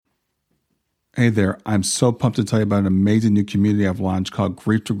Hey there, I'm so pumped to tell you about an amazing new community I've launched called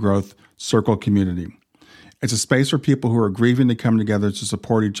Grief to Growth Circle Community. It's a space for people who are grieving to come together to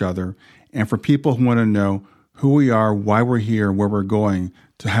support each other, and for people who want to know who we are, why we're here, where we're going,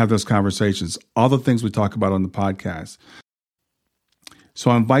 to have those conversations, all the things we talk about on the podcast. So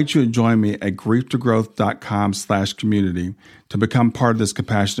I invite you to join me at grieftogrowth.com/community to become part of this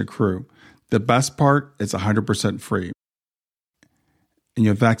compassionate crew. The best part, it's 100% free. And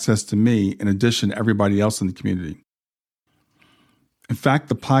you have access to me in addition to everybody else in the community. In fact,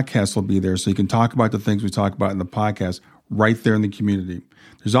 the podcast will be there so you can talk about the things we talk about in the podcast right there in the community.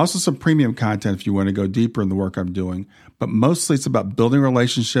 There's also some premium content if you want to go deeper in the work I'm doing, but mostly it's about building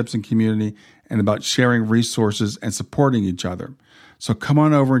relationships and community and about sharing resources and supporting each other. So come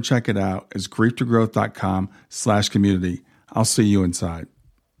on over and check it out. It's grieftogrowth.com/community. I'll see you inside.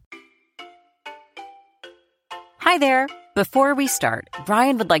 Hi there. Before we start,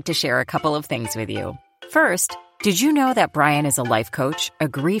 Brian would like to share a couple of things with you. First, did you know that Brian is a life coach, a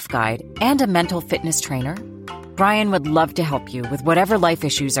grief guide, and a mental fitness trainer? Brian would love to help you with whatever life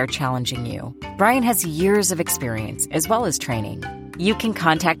issues are challenging you. Brian has years of experience as well as training. You can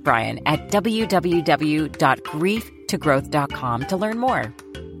contact Brian at www.grieftogrowth.com to learn more.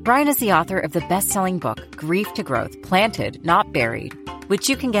 Brian is the author of the best-selling book, Grief to Growth, Planted, Not Buried, which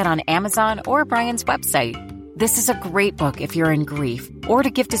you can get on Amazon or Brian's website. This is a great book if you're in grief or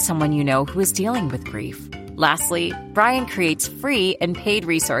to give to someone you know who is dealing with grief. Lastly, Brian creates free and paid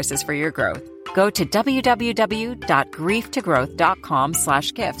resources for your growth. Go to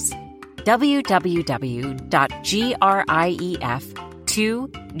www.grieftogrowth.com/gifts,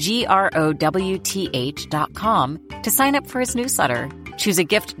 www.grief2growth.com to sign up for his newsletter. Choose a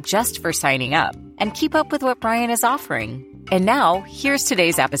gift just for signing up and keep up with what Brian is offering. And now, here's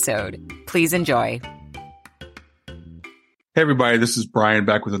today's episode. Please enjoy. Hey, everybody, this is Brian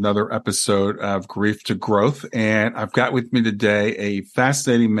back with another episode of Grief to Growth. And I've got with me today a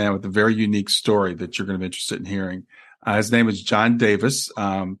fascinating man with a very unique story that you're going to be interested in hearing. His name is John Davis.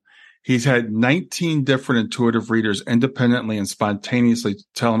 He's had 19 different intuitive readers independently and spontaneously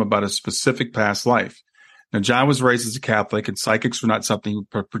tell him about a specific past life. Now, John was raised as a Catholic, and psychics were not something he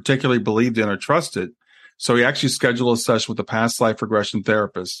particularly believed in or trusted. So he actually scheduled a session with a past life regression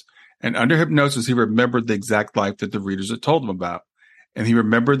therapist. And under hypnosis, he remembered the exact life that the readers had told him about. And he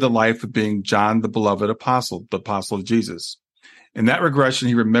remembered the life of being John, the beloved apostle, the apostle of Jesus. In that regression,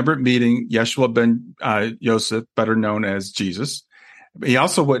 he remembered meeting Yeshua ben Yosef, better known as Jesus. He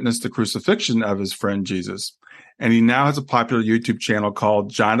also witnessed the crucifixion of his friend Jesus. And he now has a popular YouTube channel called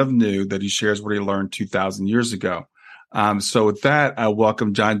John of New that he shares what he learned 2,000 years ago. So with that, I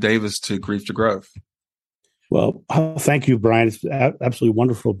welcome John Davis to Grief to Growth. Well, thank you, Brian. It's absolutely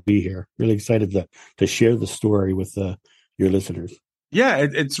wonderful to be here. Really excited to share the story with your listeners. Yeah,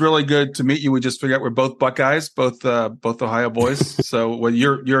 it's really good to meet you. We just figured out we're both Buckeyes, both Ohio boys. So when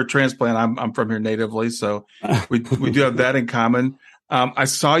you're a transplant, I'm from here natively, so we do have that in common. I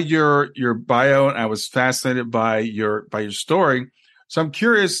saw your bio and I was fascinated by your story. So I'm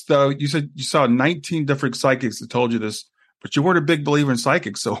curious, though. You said you saw 19 different psychics that told you this, but you weren't a big believer in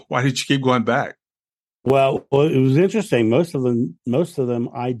psychics. So why did you keep going back? Well, it was interesting. Most of them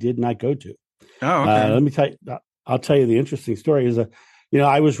I did not go to. Oh, okay. Let me tell you. I'll tell you the interesting story is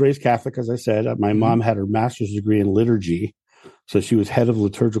I was raised Catholic, as I said. My mom had her master's degree in liturgy, so she was head of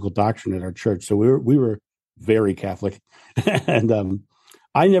liturgical doctrine at our church. So we were very Catholic, and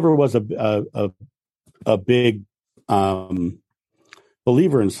I never was a big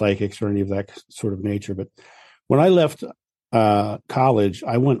believer in psychics or any of that sort of nature. But when I left college,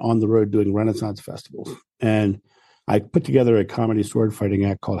 I went on the road doing Renaissance festivals, and I put together a comedy sword fighting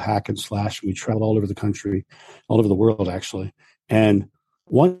act called Hack and Slash. We traveled all over the country, all over the world, actually. And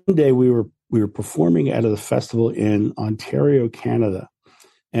one day we were performing at the festival in Ontario, Canada,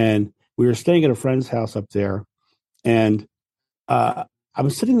 and we were staying at a friend's house up there. And I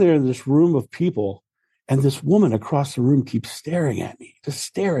was sitting there in this room of people, and this woman across the room keeps staring at me.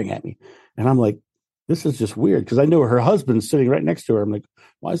 And I'm like, this is just weird, because I know her husband's sitting right next to her. I'm like,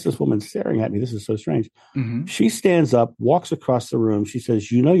 why is this woman staring at me? This is so strange. Mm-hmm. She stands up, walks across the room. She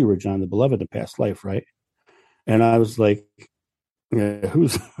says, you know, you were John the Beloved in past life, right? And I was like, yeah,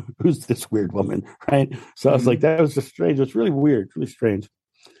 who's this weird woman, right? So I was like, that was just strange. It's really weird, really strange.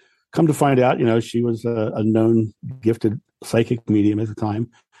 Come to find out, she was a known gifted psychic medium at the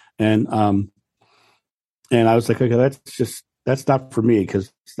time. And I was like, okay, that's not for me,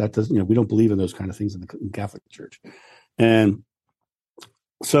 because that doesn't, we don't believe in those kind of things in the Catholic Church. And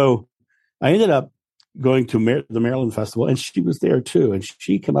so I ended up going to the Maryland Festival, and she was there too. And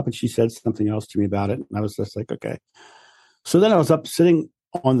she came up and she said something else to me about it. And I was just like, okay. So then I was up sitting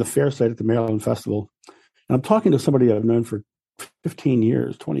on the fair site at the Maryland Festival, and I'm talking to somebody I've known for 15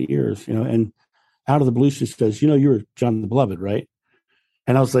 years, 20 years, and out of the blue, she says, you were John the Beloved, right?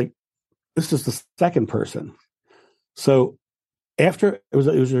 And I was like, this is the second person. So after it was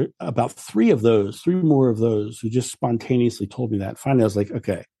about three more of those who just spontaneously told me that. Finally, I was like,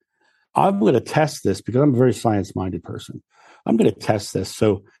 okay, I'm going to test this because I'm a very science-minded person. I'm going to test this.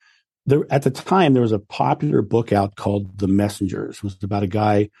 So at the time, there was a popular book out called The Messengers. It was about a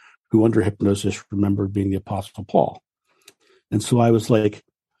guy who under hypnosis remembered being the Apostle Paul. And so I was like,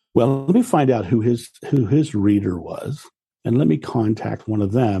 well, let me find out who his reader was, and let me contact one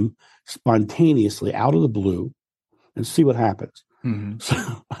of them spontaneously out of the blue and see what happens. Mm-hmm.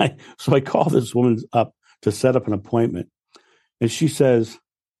 So I call this woman up to set up an appointment, and she says,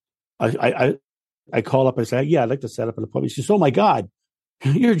 I call up, I say, yeah, I'd like to set up an appointment. She says, oh my God,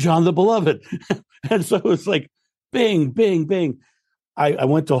 you're John the Beloved. And so it was like, bing, bing, bing. I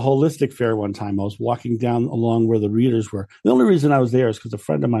went to a holistic fair one time. I was walking down along where the readers were. The only reason I was there is because a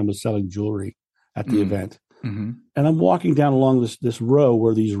friend of mine was selling jewelry at the event. Mm-hmm. And I'm walking down along this row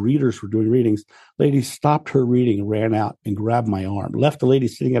where these readers were doing readings. Lady stopped her reading, ran out and grabbed my arm, left the lady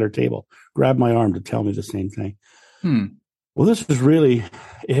sitting at her table, grabbed my arm to tell me the same thing. Well, this was really,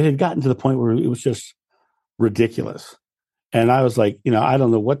 it had gotten to the point where it was just ridiculous. And I was like, I don't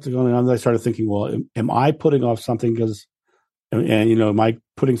know what's going on. I started thinking, well, am I putting off something am I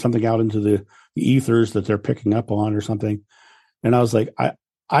putting something out into the ethers that they're picking up on or something? And I was like,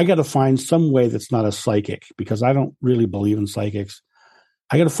 I got to find some way that's not a psychic, because I don't really believe in psychics.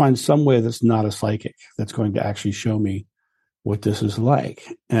 I got to find some way that's not a psychic that's going to actually show me what this is like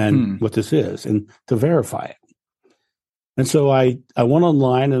and what this is, and to verify it. And so I went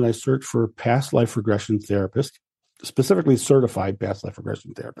online and I searched for past life regression therapist, specifically certified past life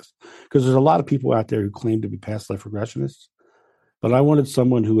regression therapist, because there's a lot of people out there who claim to be past life regressionists. But I wanted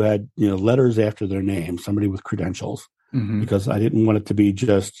someone who had, letters after their name, somebody with credentials, because I didn't want it to be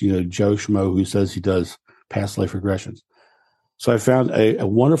just, Joe Schmo who says he does past life regressions. So I found a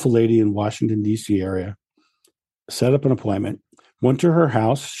wonderful lady in Washington, D.C. area, set up an appointment, went to her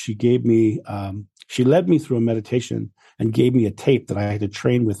house. She gave me, she led me through a meditation and gave me a tape that I had to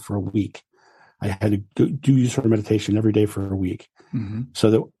train with for a week. I had to use her meditation every day for a week. So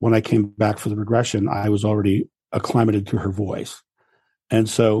that when I came back for the regression, I was already acclimated to her voice. And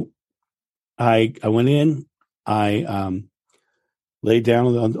so I went in, I laid down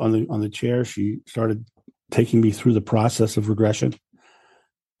on the chair. She started taking me through the process of regression.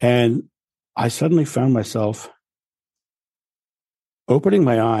 And I suddenly found myself opening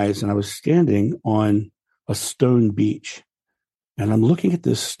my eyes, and I was standing on a stone beach. And I'm looking at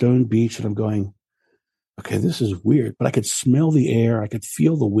this stone beach and I'm going, okay, this is weird. But I could smell the air. I could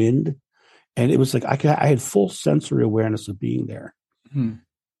feel the wind. And it was like I had full sensory awareness of being there.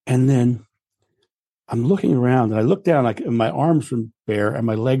 And then I'm looking around and I looked down, and my arms were bare and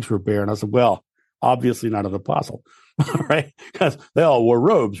my legs were bare. And I said, well, obviously not an apostle, right? Because they all wore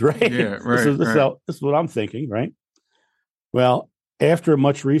robes, right? Yeah, right. This is what I'm thinking, right? Well, after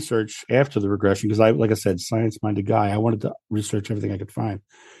much research after the regression, because like I said, science-minded guy, I wanted to research everything I could find.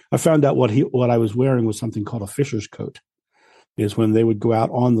 I found out what I was wearing was something called a fisher's coat. Is when they would go out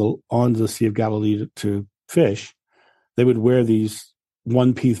on the Sea of Galilee to fish, they would wear these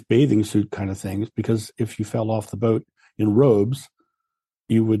one-piece bathing suit kind of things, because if you fell off the boat in robes,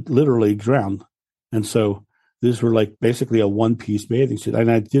 you would literally drown. And so these were like basically a one-piece bathing suit.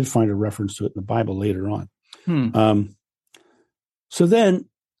 And I did find a reference to it in the Bible later on. So then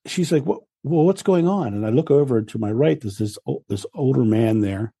she's like, well, what's going on? And I look over to my right, there's this older man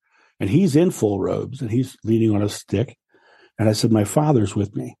there, and he's in full robes, and he's leaning on a stick. And I said, my father's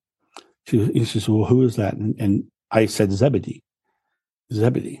with me. He says, well, who is that? And I said, Zebedee.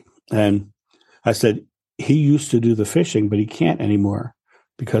 And I said, he used to do the fishing, but he can't anymore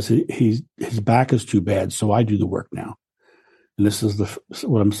because his back is too bad. So I do the work now. And this is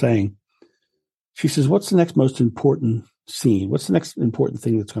what I'm saying. She says, what's the next most important scene? What's the next important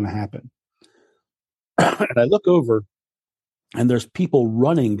thing that's going to happen? And I look over, and there's people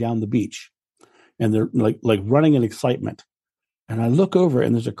running down the beach, and they're like running in excitement. And I look over,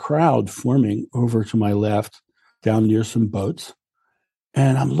 and there's a crowd forming over to my left, down near some boats.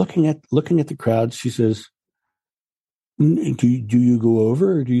 And I'm looking at the crowd. She says, do you go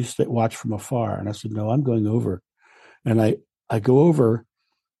over, or do you watch from afar? And I said, no, I'm going over. And I go over,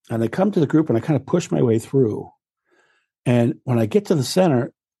 and I come to the group, and I kind of push my way through. And when I get to the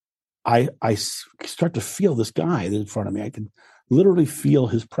center, I start to feel this guy in front of me. I can literally feel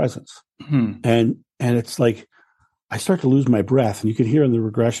his presence. And it's like, I start to lose my breath, and you can hear in the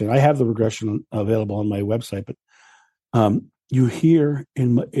regression. I have the regression available on my website, but you hear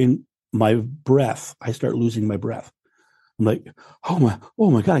in my breath, I start losing my breath. I'm like, oh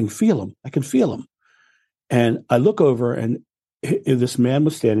my God, I can feel him. I can feel him. And I look over, and this man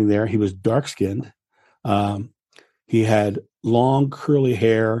was standing there. He was dark skinned. He had long curly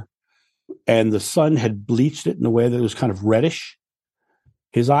hair, and the sun had bleached it in a way that was kind of reddish.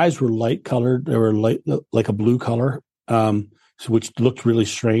 His eyes were light colored. They were light, like a blue color, which looked really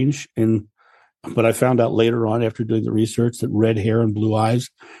strange. But I found out later on, after doing the research, that red hair and blue eyes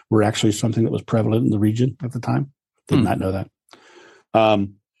were actually something that was prevalent in the region at the time. Did not know that.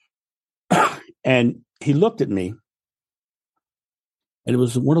 And he looked at me, and it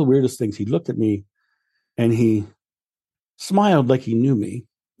was one of the weirdest things. He looked at me, and he smiled like he knew me,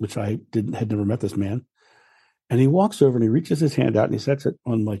 which I had never met this man. And he walks over and he reaches his hand out and he sets it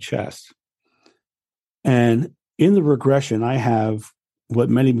on my chest. And in the regression, I have what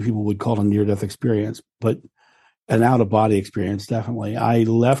many people would call a near-death experience, but an out-of-body experience, definitely. I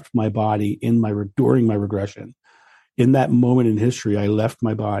left my body during my regression. In that moment in history, I left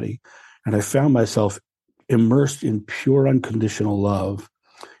my body, and I found myself immersed in pure unconditional love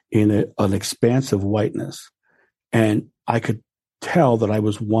in an expansive whiteness. And I could tell that I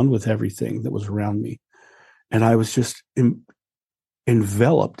was one with everything that was around me. And I was just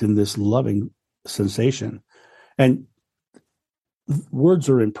enveloped in this loving sensation. And words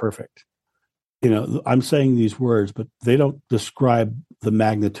are imperfect. I'm saying these words, but they don't describe the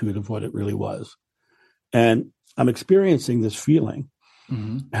magnitude of what it really was. And I'm experiencing this feeling,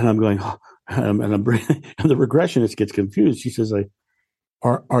 and I'm going, and the regressionist gets confused. She says,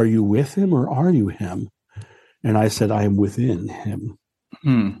 are you with him or are you him? And I said, I am within him.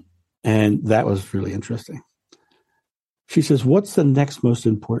 And that was really interesting. She says, what's the next most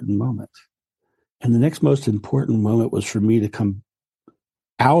important moment? And the next most important moment was for me to come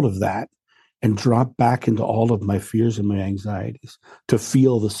out of that and drop back into all of my fears and my anxieties, to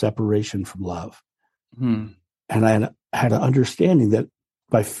feel the separation from love. And I had an understanding that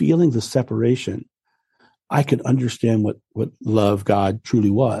by feeling the separation, I could understand what love, God, truly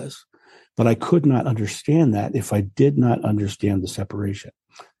was. But I could not understand that if I did not understand the separation.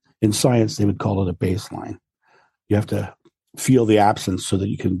 In science, they would call it a baseline. You have to feel the absence so that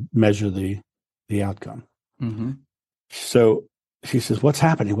you can measure the outcome. So she says, what's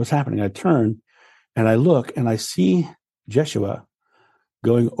happening? What's happening? I turn and I look and I see Jeshua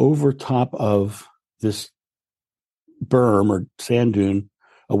going over top of this berm or sand dune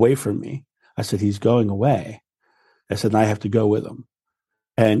away from me. I said, he's going away. I said, and I have to go with him.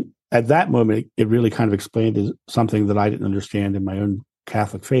 And at that moment, it really kind of explained something that I didn't understand in my own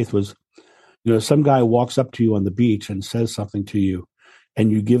Catholic faith was, some guy walks up to you on the beach and says something to you,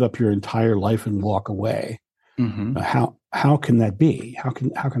 and you give up your entire life and walk away. How can that be? How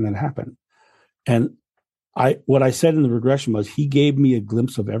can that happen? And what I said in the regression was, he gave me a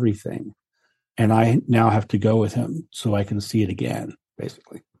glimpse of everything, and I now have to go with him so I can see it again,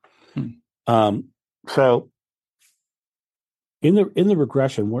 basically. So in the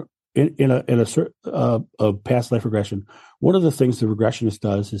regression, in a past life regression, one of the things the regressionist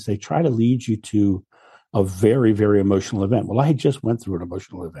does is they try to lead you to a very, very emotional event. Well, I just went through an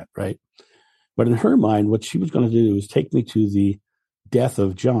emotional event, right? But in her mind, what she was going to do is take me to the death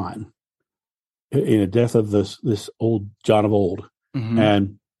of John, in a death of this old John of old.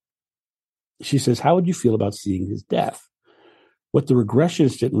 And she says, how would you feel about seeing his death? What the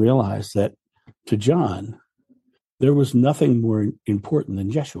regressionists didn't realize, that to John, there was nothing more important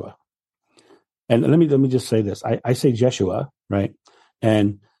than Jeshua. And let me just say this. I say Jeshua, right?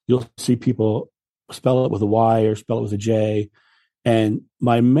 And you'll see people spell it with a Y or spell it with a J. And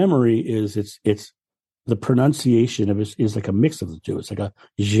my memory is it's the pronunciation of it is like a mix of the two. It's like a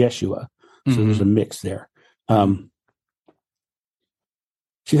Jeshua. So there's a mix there. She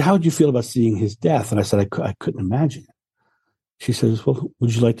said, how would you feel about seeing his death? And I said, I couldn't imagine it. She says, well,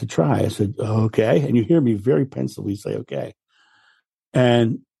 would you like to try? I said, oh, okay. And you hear me very pensively say, okay.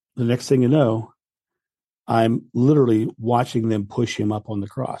 And the next thing you know, I'm literally watching them push him up on the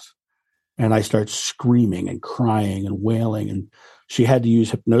cross. And I start screaming and crying and wailing. And she had to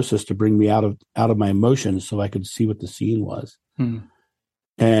use hypnosis to bring me out of my emotions so I could see what the scene was.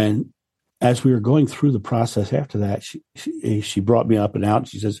 And as we were going through the process after that, she brought me up and out. And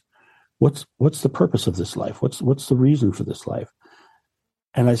she says, what's the purpose of this life? What's the reason for this life?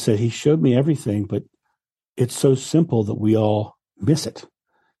 And I said, he showed me everything, but it's so simple that we all miss it.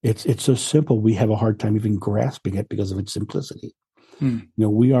 It's so simple we have a hard time even grasping it because of its simplicity.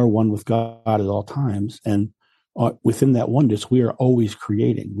 We are one with God at all times, and within that oneness, we are always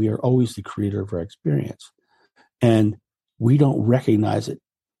creating. We are always the creator of our experience, and we don't recognize it.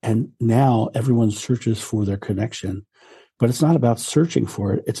 And now everyone searches for their connection, But it's not about searching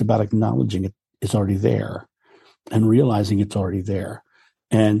for it. It's about acknowledging it is already there and realizing it's already there.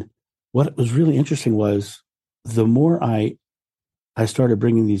 And what was really interesting was the more I started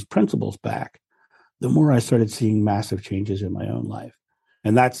bringing these principles back, the more I started seeing massive changes in my own life.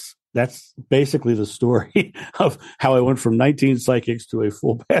 And that's basically the story of how I went from 19 psychics to a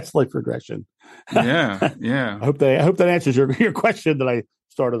full past life regression. Yeah. Yeah. I hope that answers your question that I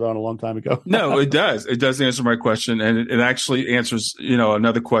started on a long time ago. No, it does. It does answer my question. And it actually answers,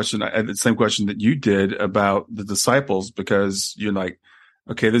 another question, the same question that you did about the disciples, because you're like,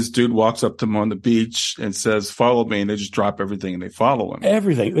 okay, this dude walks up to him on the beach and says, follow me. And they just drop everything and they follow him.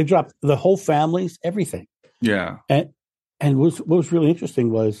 Everything. They dropped the whole families, everything. Yeah. And what was really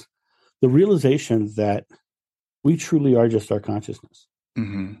interesting was the realization that we truly are just our consciousness.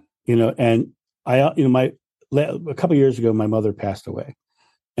 Mm-hmm. And a couple of years ago, my mother passed away.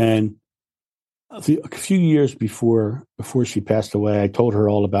 And a few years before she passed away, I told her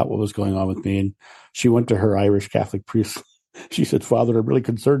all about what was going on with me. And she went to her Irish Catholic priest. She said, Father, I'm really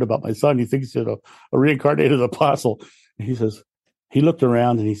concerned about my son. He thinks he's a reincarnated apostle. And he looked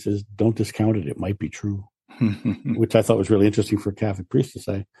around and he says, don't discount it. It might be true, which I thought was really interesting for a Catholic priest to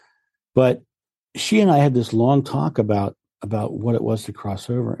say. But she and I had this long talk about what it was to cross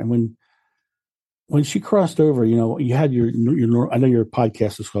over. And when she crossed over, you had your I know your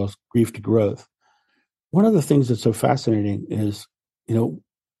podcast is called Grief to Growth. One of the things that's so fascinating is,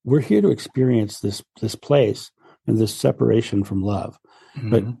 we're here to experience this place and this separation from love.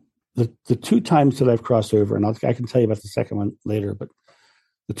 Mm-hmm. But the two times that I've crossed over, and I can tell you about the second one later, but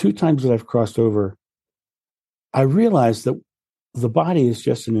the two times that I've crossed over, I realized that the body is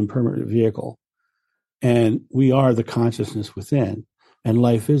just an impermanent vehicle, and we are the consciousness within, and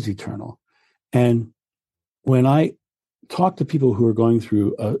life is eternal. And when I talk to people who are going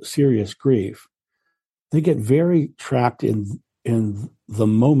through a serious grief, they get very trapped in the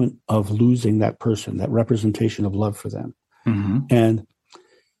moment of losing that person, that representation of love for them. Mm-hmm. And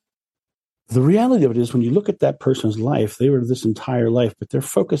the reality of it is, when you look at that person's life, they were this entire life, but they're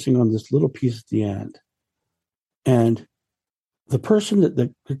focusing on this little piece at the end. And the person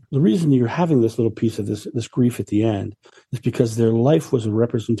the reason you're having this little piece of this grief at the end is because their life was a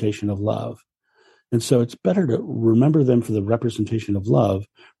representation of love. And so it's better to remember them for the representation of love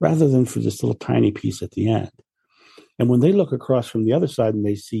rather than for this little tiny piece at the end. And when they look across from the other side and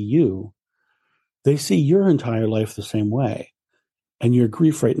they see you, they see your entire life the same way. And your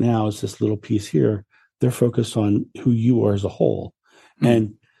grief right now is this little piece here. They're focused on who you are as a whole. Mm-hmm.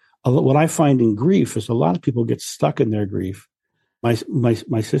 And what I find in grief is a lot of people get stuck in their grief. My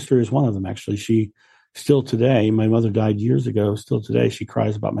sister is one of them, actually. She still today, my mother died years ago, still today, she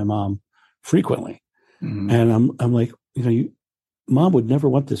cries about my mom frequently. Mm-hmm. And I'm like, Mom would never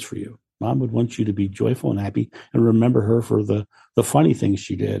want this for you. Mom would want you to be joyful and happy and remember her for the funny things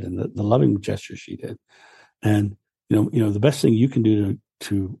she did and the loving gestures she did. And, the best thing you can do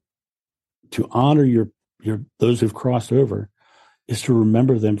to honor your those who've crossed over is to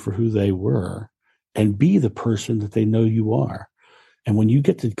remember them for who they were and be the person that they know you are. And when you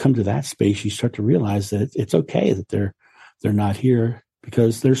get to come to that space, you start to realize that it's okay that they're not here,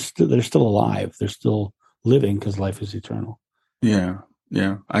 because they're still alive. They're still living, because life is eternal. Yeah.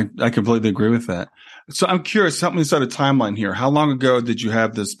 Yeah. I completely agree with that. So I'm curious, help me set a timeline here. How long ago did you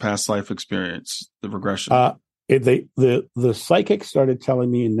have this past life experience, the regression? The psychic started telling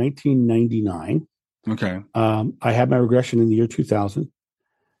me in 1999. Okay. I had my regression in the year 2000.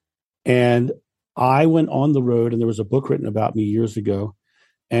 And I went on the road, and there was a book written about me years ago.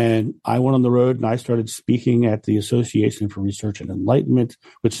 And I went on the road and I started speaking at the Association for Research and Enlightenment,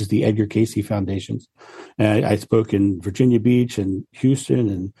 which is the Edgar Cayce Foundation. And I spoke in Virginia Beach and Houston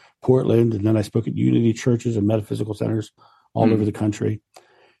and Portland. And then I spoke at Unity churches and metaphysical centers all over the country.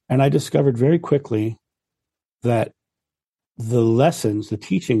 And I discovered very quickly that the lessons, the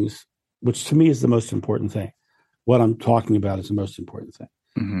teachings, which to me is the most important thing, what I'm talking about is the most important thing,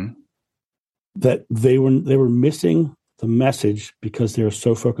 mm-hmm. that they were missing the message because they were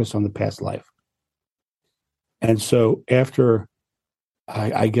so focused on the past life. And so after,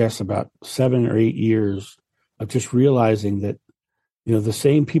 I guess, about 7 or 8 years of just realizing that, the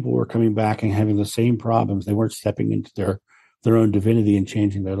same people were coming back and having the same problems, they weren't stepping into their own divinity and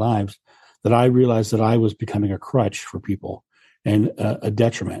changing their lives, that I realized that I was becoming a crutch for people and a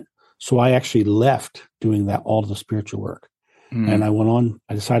detriment. So I actually left doing all the spiritual work. And I went on,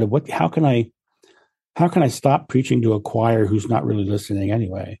 I decided, how can I stop preaching to a choir who's not really listening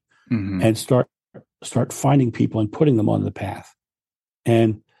anyway, mm-hmm. and start finding people and putting them on the path?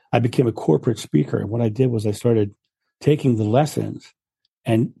 And I became a corporate speaker. And what I did was I started taking the lessons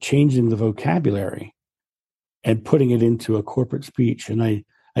and changing the vocabulary and putting it into a corporate speech. And I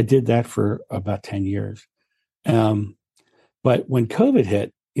did that for about 10 years. But when COVID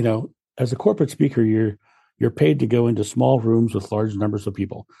hit, as a corporate speaker, you're paid to go into small rooms with large numbers of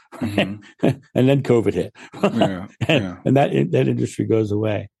people, and then COVID hit, and that industry goes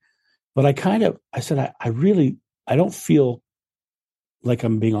away. But I said, I don't feel like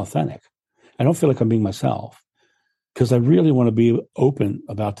I'm being authentic. I don't feel like I'm being myself, because I really want to be open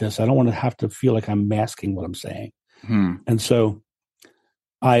about this. I don't want to have to feel like I'm masking what I'm saying. And so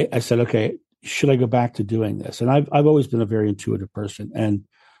I said, okay, should I go back to doing this? And I've always been a very intuitive person. And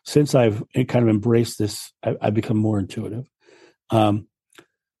since I've kind of embraced this, I've become more intuitive. And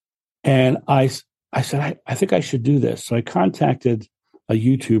I said, I think I should do this. So I contacted a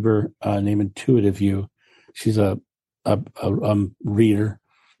YouTuber named Intuitive You. She's a reader.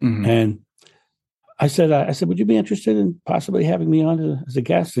 And I said, would you be interested in possibly having me on as a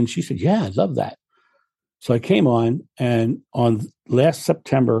guest? And she said, yeah, I'd love that. So I came on, and on last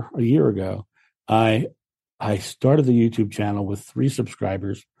September, a year ago, I started the YouTube channel with 3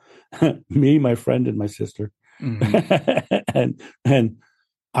 subscribers, me, my friend, and my sister. and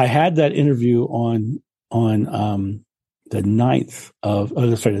I had that interview on the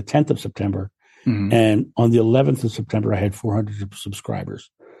 10th of September. And on the 11th of September, I had 400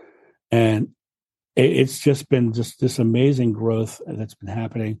 subscribers. And it's just been this amazing growth that's been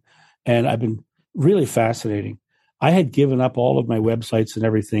happening. And I've been really fascinating. I had given up all of my websites and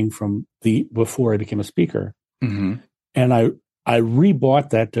everything from before I became a speaker. And I rebought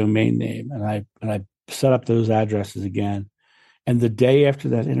that domain name, and I set up those addresses again. And the day after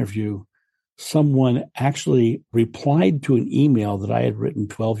that interview, someone actually replied to an email that I had written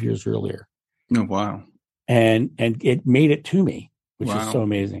 12 years earlier. Oh, wow. And it made it to me, which is so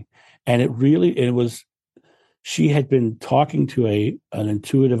amazing. And it was, she had been talking to an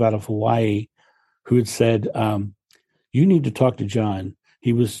intuitive out of Hawaii who had said, you need to talk to John.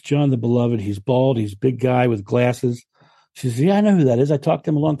 He was John the Beloved. He's bald. He's a big guy with glasses. She says, yeah, I know who that is. I talked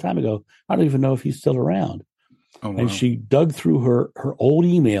to him a long time ago. I don't even know if he's still around. Oh, wow. And she dug through her old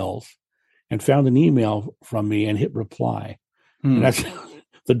emails and found an email from me and hit reply. And that's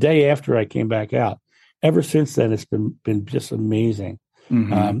the day after I came back out. Ever since then, it's been just amazing.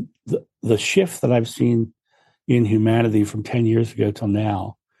 The shift that I've seen in humanity from 10 years ago till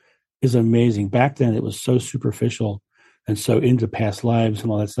now is amazing. Back then, it was so superficial and so into past lives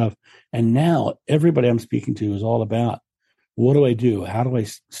and all that stuff. And now everybody I'm speaking to is all about, what do I do? How do I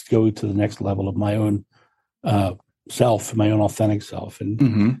go to the next level of my own self, my own authentic self?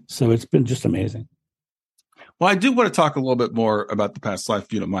 And so it's been just amazing. Well, I do want to talk a little bit more about the past life,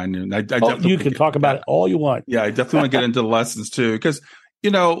 if you don't mind. And you can talk about it all you want. Yeah, I definitely want to get into the lessons too, because,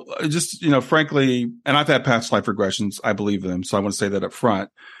 frankly, and I've had past life regressions. I believe them. So I want to say that up front.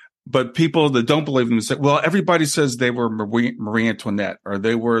 But people that don't believe them say, well, everybody says they were Marie Antoinette, or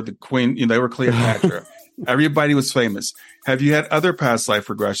they were the queen, they were Cleopatra. Everybody was famous. Have you had other past life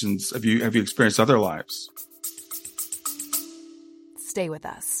regressions? Have you experienced other lives? Stay with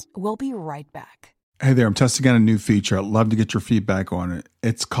us. We'll be right back. Hey there, I'm testing out a new feature. I'd love to get your feedback on it.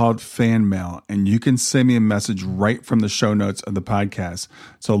 It's called Fan Mail, and you can send me a message right from the show notes of the podcast.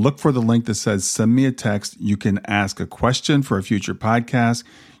 So look for the link that says send me a text. You can ask a question for a future podcast.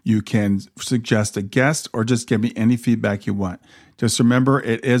 You can suggest a guest, or just give me any feedback you want. Just remember,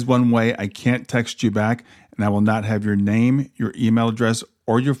 it is one way. I can't text you back, and I will not have your name, your email address,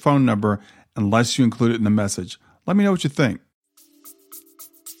 or your phone number unless you include it in the message. Let me know what you think.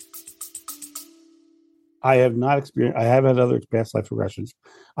 I have not experienced, I have had other past life regressions.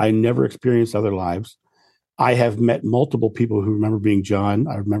 I never experienced other lives. I have met multiple people who remember being John.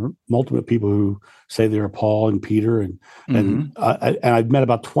 I remember multiple people who say they were Paul and Peter, and I've met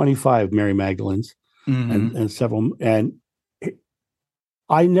about 25 Mary Magdalenes and several. And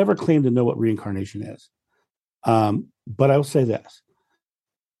I never claim to know what reincarnation is, but I will say this: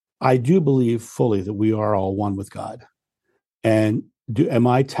 I do believe fully that we are all one with God. And am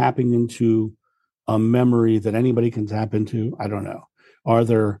I tapping into a memory that anybody can tap into? I don't know. Are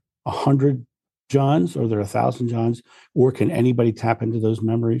there 100 Johns, or are there 1,000 Johns, or can anybody tap into those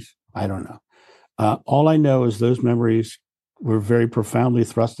memories? I don't know. All I know is those memories were very profoundly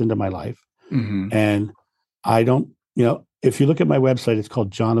thrust into my life. And I don't, if you look at my website, it's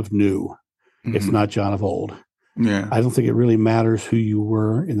called John of New. It's not John of Old. Yeah. I don't think it really matters who you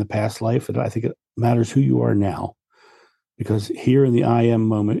were in the past life. I think it matters who you are now. Because here in the I am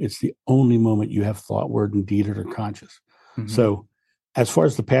moment, it's the only moment you have thought, word, and deed that are conscious. So as far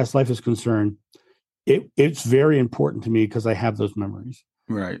as the past life is concerned, it's very important to me because I have those memories.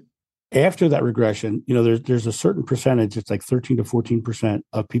 Right. After that regression, there's a certain percentage, it's like 13 to 14%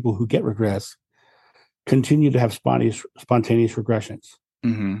 of people who get regress continue to have spontaneous regressions.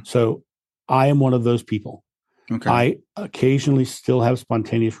 Mm-hmm. So I am one of those people. Okay. I occasionally still have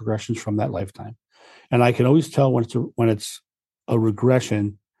spontaneous regressions from that lifetime. And I can always tell when it's a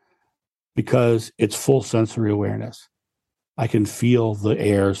regression because it's full sensory awareness. I can feel the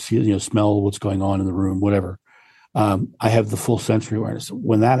air, smell what's going on in the room, whatever. I have the full sensory awareness.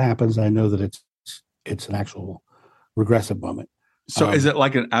 When that happens, I know that it's an actual regressive moment. So is it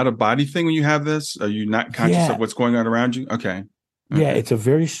like an out of body thing when you have this? Are you not conscious of what's going on around you? Okay. Yeah, it's a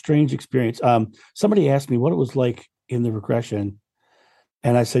very strange experience. Somebody asked me what it was like in the regression,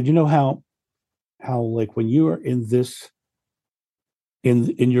 and I said, how like when you are in this,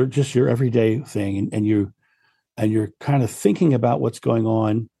 in your just your everyday thing, and you're kind of thinking about what's going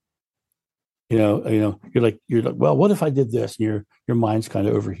on. You're like, well, what if I did this? And your mind's kind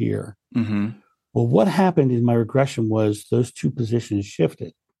of over here. Mm-hmm. Well, what happened in my regression was those two positions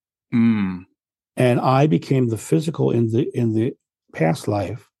shifted, and I became the physical in the past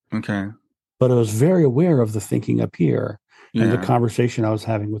life. Okay. But I was very aware of the thinking up here and the conversation I was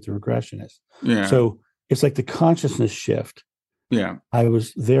having with the regressionist. Yeah. So it's like the consciousness shift. Yeah. I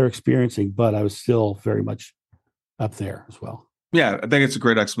was there experiencing, but I was still very much up there as well. Yeah, I think it's a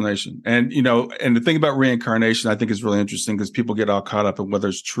great explanation. And, and the thing about reincarnation, I think is really interesting because people get all caught up in whether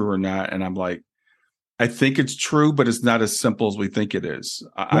it's true or not. And I'm like, I think it's true, but it's not as simple as we think it is.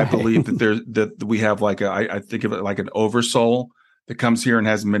 I believe that we have I think of it like an oversoul that comes here and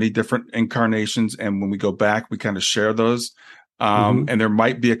has many different incarnations. And when we go back, we kind of share those. And there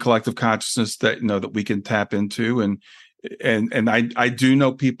might be a collective consciousness that, that we can tap into. And I do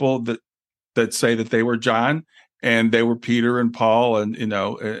know people that say that they were John and they were Peter and Paul and,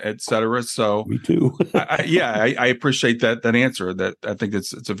 et cetera. So me too. I appreciate that answer. That I think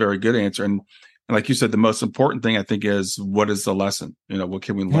it's a very good answer. And like you said, the most important thing I think is, what is the lesson? What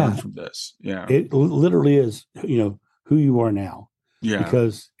can we learn from this? Yeah. It literally is, who you are now. Yeah.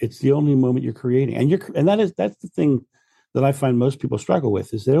 Because it's the only moment you're creating. And that's the thing that I find most people struggle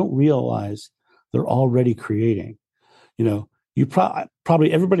with, is they don't realize they're already creating. You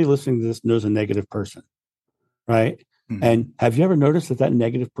probably everybody listening to this knows a negative person, right? Mm-hmm. And have you ever noticed that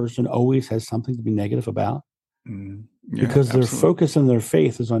negative person always has something to be negative about? Mm-hmm. Yeah, because their focus and their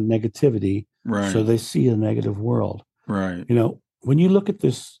faith is on negativity. Right. So they see a negative world. Right. When you look at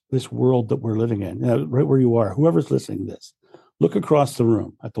this world that we're living in, right where you are, whoever's listening to this, look across the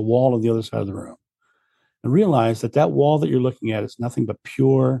room at the wall on the other side of the room and realize that wall that you're looking at is nothing but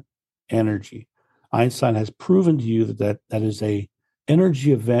pure energy. Einstein has proven to you that is a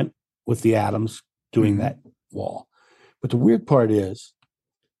energy event with the atoms doing that wall. But the weird part is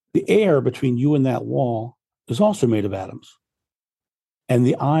the air between you and that wall is also made of atoms. And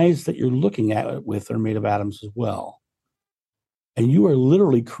the eyes that you're looking at it with are made of atoms as well. And you are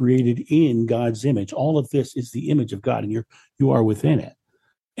literally created in God's image. All of this is the image of God, and you are within it.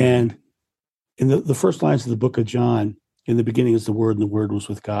 And in the first lines of the book of John, in the beginning is the Word, and the Word was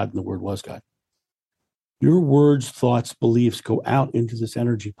with God, and the Word was God. Your words, thoughts, beliefs go out into this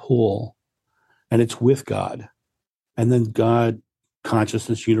energy pool, and it's with God. And then God,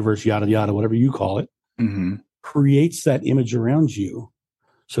 consciousness, universe, yada, yada, whatever you call it, creates that image around you.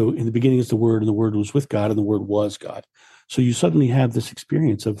 So in the beginning is the Word, and the Word was with God, and the Word was God. So you suddenly have this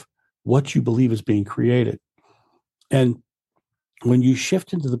experience of what you believe is being created. And when you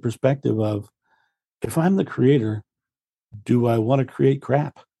shift into the perspective of, if I'm the creator, do I want to create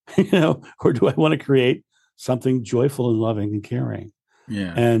crap? Or do I want to create something joyful and loving and caring?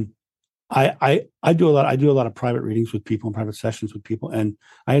 Yeah. And I do a lot of private readings with people and private sessions with people. And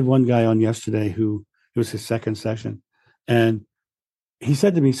I had one guy on yesterday who, it was his second session. And he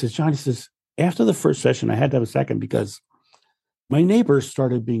said to me, he says, John, after the first session, I had to have a second because my neighbors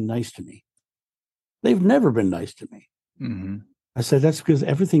started being nice to me. They've never been nice to me. Mm-hmm. I said, that's because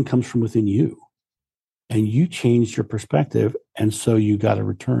everything comes from within you. And you changed your perspective. And so you got a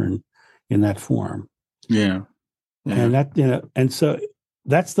return in that form. Yeah. And and so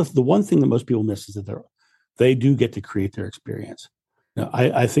that's the one thing that most people miss, is that they do get to create their experience.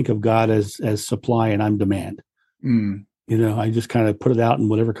 I think of God as supply and I'm demand. I just kind of put it out, and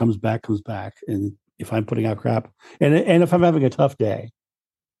whatever comes back. And if I'm putting out crap, and if I'm having a tough day,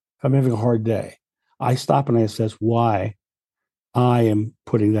 if I'm having a hard day, I stop and I assess why I am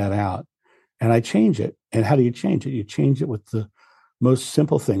putting that out, and I change it. And how do you change it? You change it with the most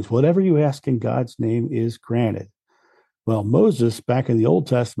simple things. Whatever you ask in God's name is granted. Well, Moses back in the Old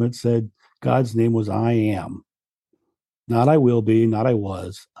Testament said God's name was I am. Not I will be, not I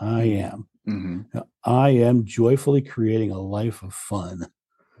was, I am. Mm-hmm. I am joyfully creating a life of fun.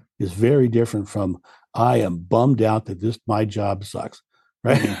 Is very different from I am bummed out that my job sucks,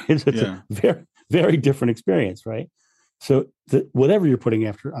 right? Yeah. It's a very, very different experience, right? So whatever you're putting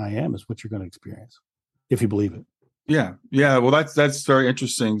after I am is what you're going to experience if you believe it. Yeah. Yeah. Well, that's very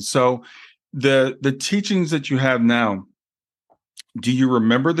interesting. So the teachings that you have now, do you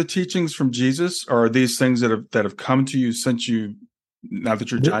remember the teachings from Jesus, or are these things that have come to you since now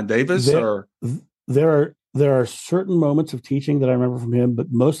that you're John Davis? There are certain moments of teaching that I remember from him, but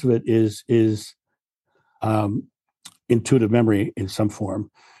most of it is intuitive memory in some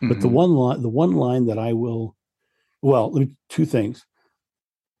form. Mm-hmm. But the one line that I will, two things.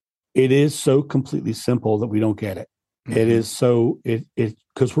 It is so completely simple that we don't get it. Mm-hmm. It is so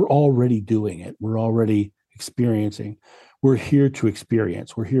because we're already doing it. We're already experiencing. We're here to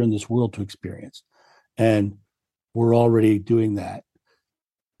experience. We're here in this world to experience. And we're already doing that.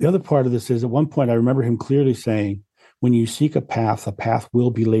 The other part of this is, at one point, I remember him clearly saying, when you seek a path will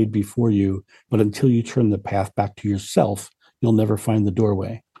be laid before you, but until you turn the path back to yourself, you'll never find the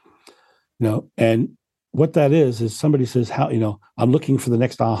doorway. And what that is somebody says, I'm looking for the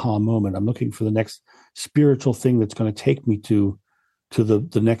next aha moment. I'm looking for the next spiritual thing that's going to take me to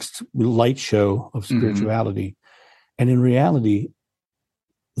the next light show of spirituality. Mm-hmm. And in reality,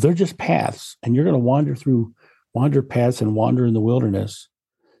 they're just paths, and you're going to wander paths and wander in the wilderness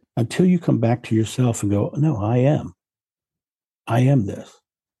until you come back to yourself and go, no, I am this.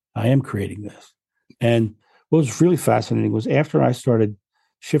 I am creating this. And what was really fascinating was after I started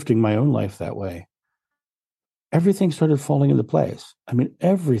shifting my own life that way, everything started falling into place. I mean,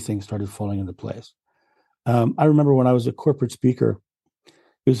 everything started falling into place. I remember when I was a corporate speaker,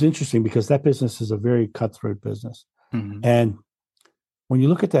 it was interesting because that business is a very cutthroat business. Mm-hmm. And when you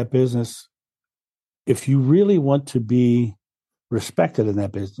look at that business, if you really want to be respected in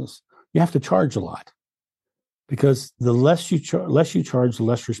that business, you have to charge a lot, because the less you charge, the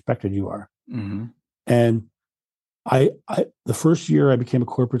less respected you are. Mm-hmm. And I the first year I became a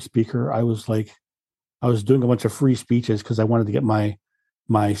corporate speaker, I was doing a bunch of free speeches because I wanted to get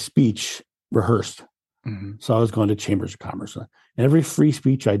my speech rehearsed. Mm-hmm. So I was going to chambers of commerce, and every free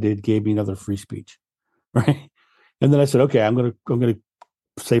speech I did gave me another free speech, right? And then I said, okay, I'm going to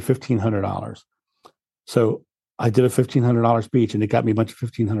say $1,500. So I did a $1,500 speech, and it got me a bunch of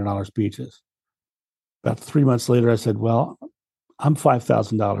 $1,500 speeches. About 3 months later, I said, well, I'm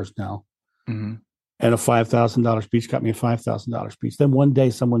 $5,000 now. Mm-hmm. And a $5,000 speech got me a $5,000 speech. Then one day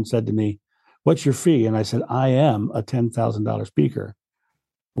someone said to me, what's your fee? And I said, I am a $10,000 speaker.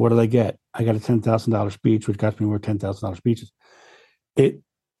 What did I get? I got a $10,000 speech, which got me more $10,000 speeches.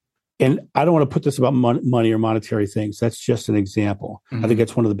 And I don't want to put this about money or monetary things. That's just an example. Mm-hmm. I think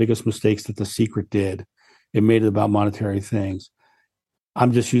that's one of the biggest mistakes that The Secret did. It made it about monetary things.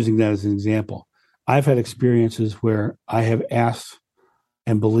 I'm just using that as an example. I've had experiences where I have asked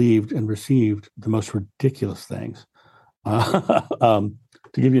and believed and received the most ridiculous things. To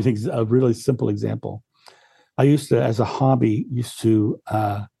give you a really simple example, I used to, as a hobby,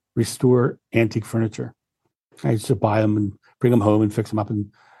 restore antique furniture. I used to buy them and bring them home and fix them up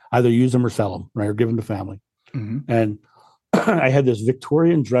and either use them or sell them, right, or give them to family. Mm-hmm. And I had this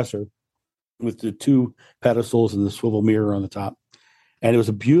Victorian dresser with the two pedestals and the swivel mirror on the top. And it was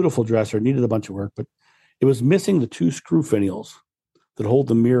a beautiful dresser. It needed a bunch of work, but it was missing the two screw finials that hold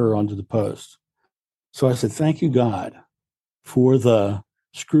the mirror onto the post. So I said, thank you, God, for the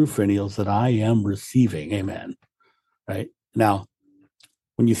screw finials that I am receiving. Amen. Right? Now,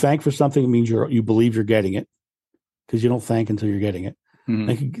 when you thank for something, it means you believe you're getting it, because you don't thank until you're getting it.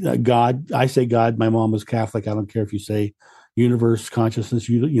 Mm-hmm. Like God, I say God. My mom was Catholic. I don't care if you say universe, consciousness,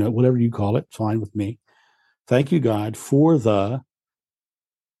 whatever you call it, it's fine with me. Thank you, God, for the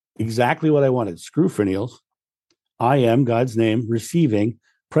exactly what I wanted. Screw finials. I am, God's name, receiving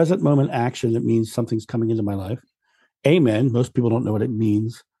present moment action that means something's coming into my life. Amen. Most people don't know what it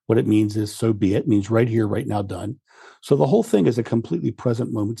means. What it means is so be it. It means right here, right now, done. So the whole thing is a completely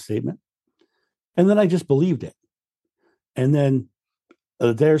present moment statement. And then I just believed it. And then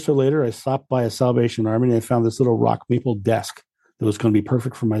a day or so later, I stopped by a Salvation Army and I found this little rock maple desk that was going to be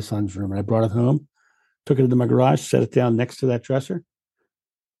perfect for my son's room. And I brought it home, took it into my garage, set it down next to that dresser,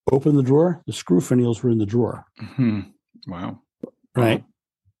 opened the drawer. The screw finials were in the drawer. Mm-hmm. Wow. Right.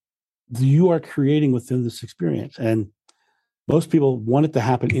 You are creating within this experience. And most people want it to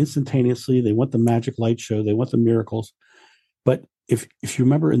happen instantaneously. They want the magic light show. They want the miracles. But if you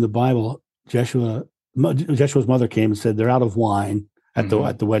remember in the Bible, Joshua's mother came and said, they're out of wine at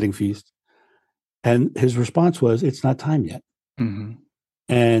the wedding feast. And his response was, it's not time yet. Mm-hmm.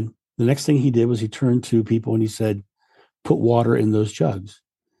 And the next thing he did was he turned to people and he said, put water in those jugs.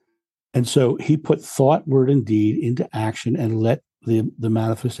 And so he put thought, word, and deed into action and let the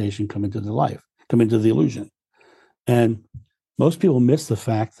manifestation come into the life, come into the illusion. And most people miss the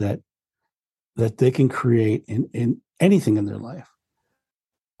fact that that they can create in anything in their life.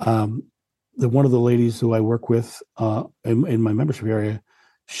 One of the ladies who I work with in my membership area,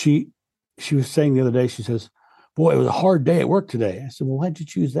 she was saying the other day, she says, "Boy, it was a hard day at work today." I said, "Well, why'd you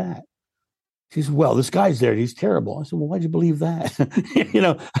choose that?" She said, "Well, this guy's there. He's terrible." I said, "Well, why'd you believe that?"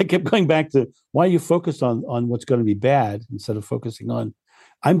 I kept going back to why you focus on what's going to be bad instead of focusing on,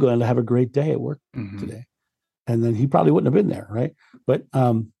 I'm going to have a great day at work today. And then he probably wouldn't have been there, right? But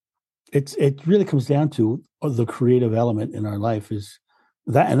it really comes down to the creative element in our life is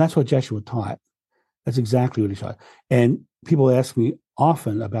that, and that's what Jeshua taught. That's exactly what he taught. And people ask me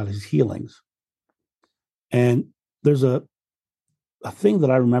often about his healings. And there's a thing that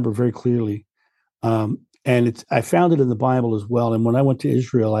I remember very clearly. And I found it in the Bible as well. And when I went to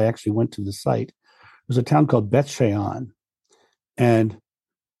Israel, I actually went to the site. There's a town called Beth Shean. And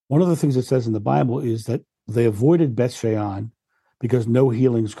one of the things it says in the Bible is that they avoided Beth Shean because no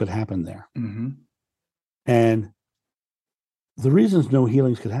healings could happen there. Mm-hmm. And the reasons no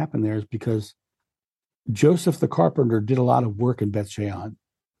healings could happen there is because Joseph the carpenter did a lot of work in Beth Shean.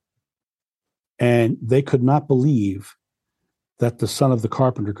 And they could not believe that the son of the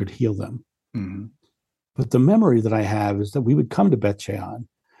carpenter could heal them. Mm-hmm. But the memory that I have is that we would come to Beth Shean,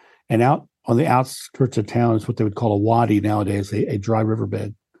 and out on the outskirts of town is what they would call a wadi nowadays, a dry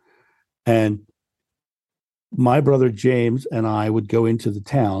riverbed. And my brother James and I would go into the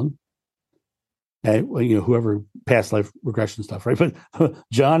town, and whoever past life regression stuff, right? But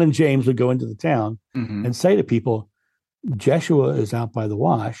John and James would go into the town and say to people, "Jeshua is out by the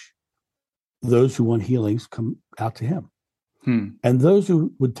wash. Those who want healings come out to him." And those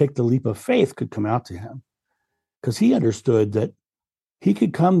who would take the leap of faith could come out to him because he understood that he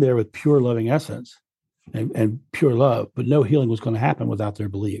could come there with pure loving essence and pure love, but no healing was going to happen without their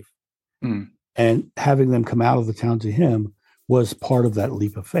belief. And having them come out of the town to him was part of that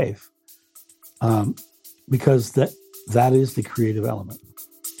leap of faith, because that is the creative element.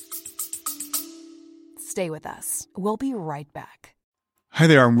 Stay with us. We'll be right back. Hi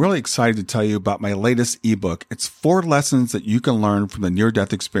there. I'm really excited to tell you about my latest ebook. It's 4 lessons that you can learn from the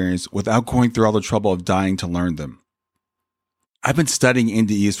near-death experience without going through all the trouble of dying to learn them. I've been studying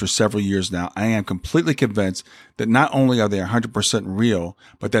NDEs for several years now. I am completely convinced that not only are they 100% real,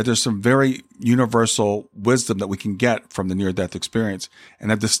 but that there's some very universal wisdom that we can get from the near-death experience.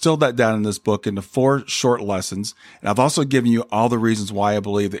 And I've distilled that down in this book into 4 short lessons. And I've also given you all the reasons why I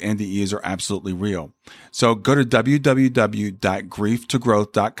believe that NDEs are absolutely real. So go to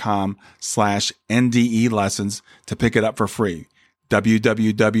www.grieftogrowth.com/NDE lessons to pick it up for free.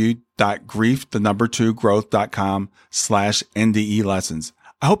 www.growth.com/NDE lessons.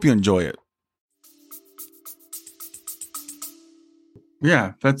 I hope you enjoy it.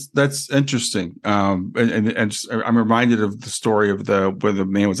 Yeah, that's interesting. And I'm reminded of the story of where the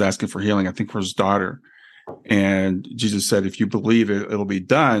man was asking for healing, I think for his daughter. And Jesus said, "If you believe it, it'll be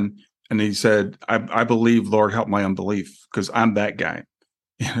done." And he said, I believe, Lord, help my unbelief, because I'm that guy.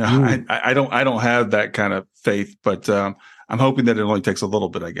 I don't have that kind of faith, but I'm hoping that it only takes a little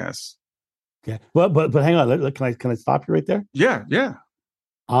bit, I guess. Yeah. Well, but hang on. Can I stop you right there? Yeah. Yeah.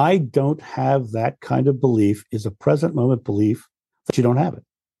 I don't have that kind of belief. Is a present moment belief that you don't have it.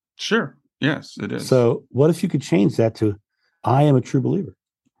 Sure. Yes, it is. So what if you could change that to, I am a true believer?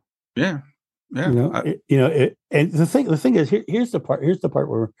 Yeah. Yeah. And the thing is, here's the part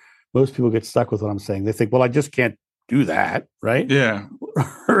where most people get stuck with what I'm saying. They think, well, I just can't do that. Right. Yeah.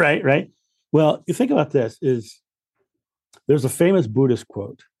 Right. Well, you think about this there's a famous Buddhist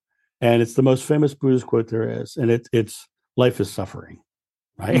quote, and it's the most famous Buddhist quote there is. And it's life is suffering.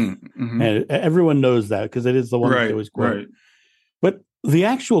 Right. Mm-hmm. And everyone knows that because it is the one that they always quote. Right. But the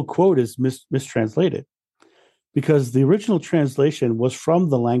actual quote is mistranslated because the original translation was from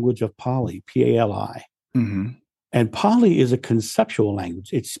the language of Pali, Pali. Mm-hmm. And Pali is a conceptual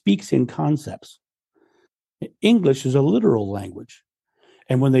language. It speaks in concepts. English is a literal language.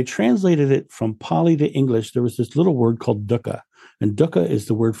 And when they translated it from Pali to English, there was this little word called dukkha. And dukkha is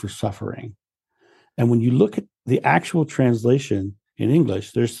the word for suffering. And when you look at the actual translation in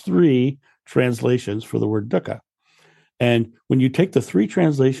English, there's 3 translations for the word dukkha. And when you take the 3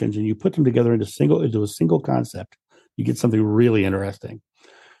 translations and you put them together into a single concept, you get something really interesting.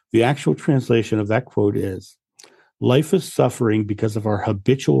 The actual translation of that quote is, life is suffering because of our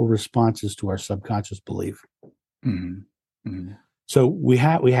habitual responses to our subconscious belief. Mm-hmm. Mm-hmm. So we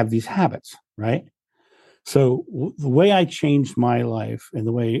have these habits, right? So the way I changed my life and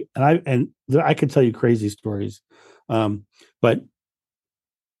the way, and I could tell you crazy stories, but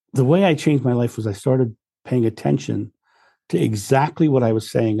the way I changed my life was I started paying attention to exactly what I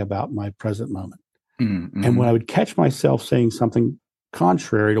was saying about my present moment. Mm-hmm. And when I would catch myself saying something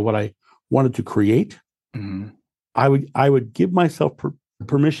contrary to what I wanted to create, Mm-hmm. I would give myself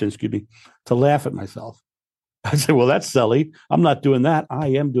permission, to laugh at myself. I said, well, that's silly. I'm not doing that. I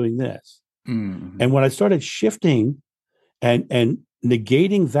am doing this. Mm-hmm. And when I started shifting and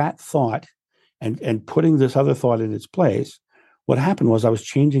negating that thought and putting this other thought in its place, what happened was I was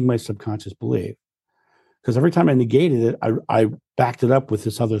changing my subconscious belief. Because every time I negated it, I backed it up with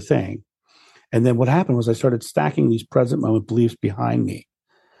this other thing. And then what happened was I started stacking these present moment beliefs behind me.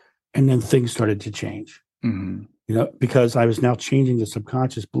 And then things started to change. Mm-hmm. Because I was now changing the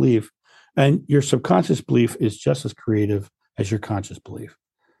subconscious belief. And your subconscious belief is just as creative as your conscious belief.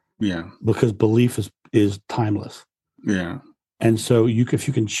 Yeah. Because belief is timeless. Yeah. And so if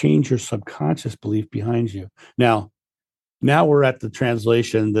you can change your subconscious belief behind you. Now we're at the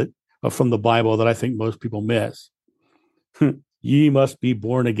translation that from the Bible that I think most people miss. Ye must be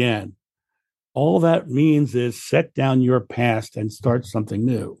born again. All that means is set down your past and start something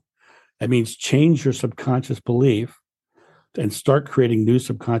new. That means change your subconscious belief and start creating new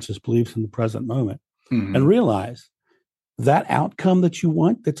subconscious beliefs in the present moment. Mm-hmm. And realize that outcome that you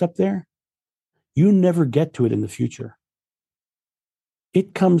want that's up there, you never get to it in the future.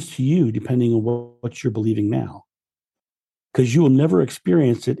 It comes to you depending on what you're believing now. Because you will never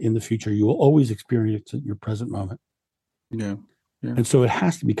experience it in the future. You will always experience it in your present moment. Yeah. Yeah. And so it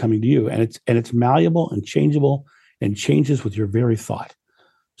has to be coming to you. And it's malleable and changeable and changes with your very thought.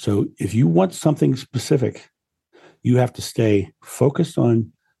 So if you want something specific, you have to stay focused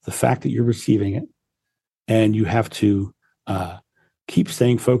on the fact that you're receiving it. And you have to keep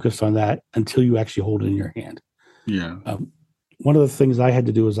staying focused on that until you actually hold it in your hand. Yeah. One of the things I had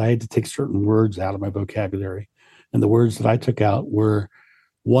to do is I had to take certain words out of my vocabulary. And the words that I took out were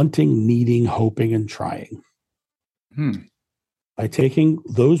wanting, needing, hoping, and trying. By taking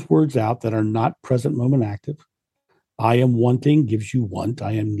those words out that are not present moment active, I am wanting gives you want.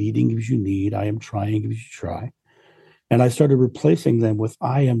 I am needing gives you need. I am trying gives you try. And I started replacing them with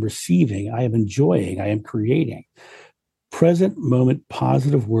I am receiving, I am enjoying, I am creating. Present moment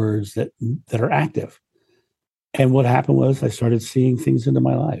positive words that are active. And what happened was I started seeing things into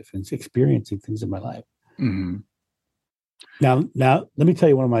my life and experiencing things in my life. Mm-hmm. Now, let me tell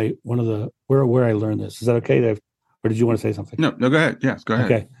you where I learned this. Is that okay? Or did you want to say something? No, go ahead. Yes, go ahead.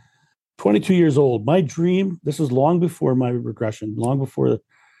 Okay. 22 years old. My dream, this was long before my regression,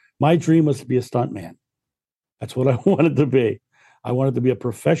 my dream was to be a stuntman. That's what I wanted to be. I wanted to be a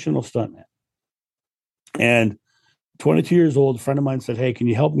professional stuntman. And 22 years old, a friend of mine said, hey, can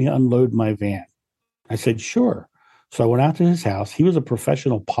you help me unload my van? I said, sure. So I went out to his house. He was a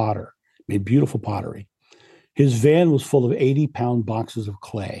professional potter, made beautiful pottery. His van was full of 80-pound boxes of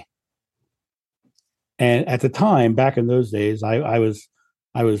clay. And at the time, back in those days, I was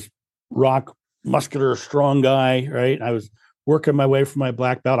rock, muscular, strong guy, right? I was working my way from my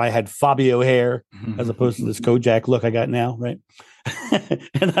black belt. I had Fabio hair as opposed to this Kojak look I got now, right?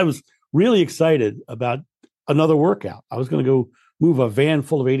 And I was really excited about another workout. I was going to go move a van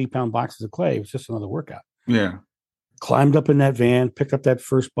full of 80-pound boxes of clay. It was just another workout. Yeah. Climbed up in that van, picked up that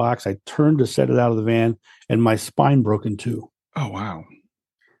first box. I turned to set it out of the van, and my spine broke in two. Oh, wow.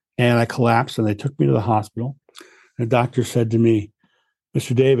 And I collapsed, and they took me to the hospital. And the doctor said to me,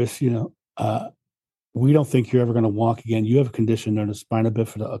 Mr. Davis, we don't think you're ever going to walk again. You have a condition known as spina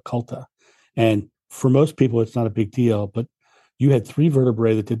bifida occulta. And for most people, it's not a big deal, but you had 3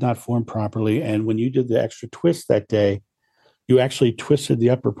 vertebrae that did not form properly. And when you did the extra twist that day, you actually twisted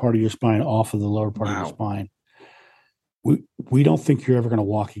the upper part of your spine off of the lower part of your spine. We don't think you're ever going to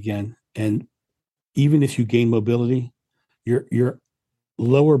walk again. And even if you gain mobility, your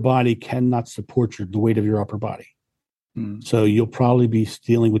lower body cannot support the weight of your upper body. So you'll probably be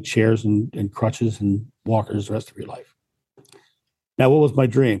dealing with chairs and crutches and walkers the rest of your life. Now, what was my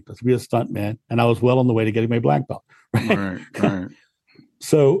dream? To be a stuntman, and I was well on the way to getting my black belt. Right.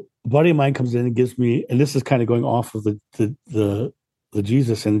 So a buddy of mine comes in and gives me, and this is kind of going off of the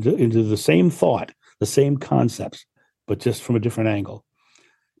Jesus and into the same thought, the same concepts, but just from a different angle.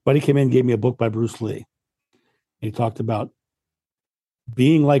 Buddy came in and gave me a book by Bruce Lee. He talked about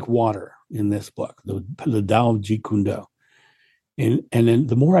being like water in this book, the Tao of Jeet Kune Do. And then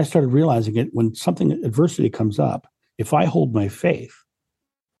the more I started realizing it, when adversity comes up, if I hold my faith,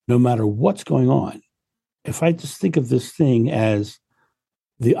 no matter what's going on, if I just think of this thing as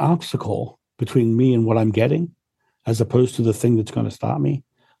the obstacle between me and what I'm getting, as opposed to the thing that's going to stop me,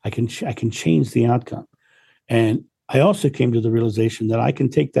 I can change the outcome. And I also came to the realization that I can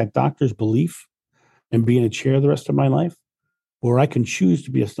take that doctor's belief and be in a chair the rest of my life, or I can choose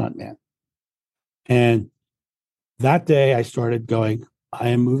to be a stuntman. And that day I started going, I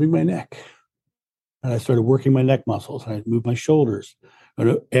am moving my neck. And I started working my neck muscles. I moved my shoulders.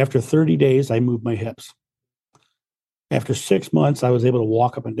 After 30 days, I moved my hips. After 6 months, I was able to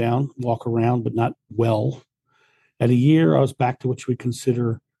walk up and down, walk around, but not well. At a year, I was back to what you would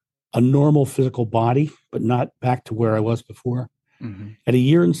consider a normal physical body, but not back to where I was before. Mm-hmm. At a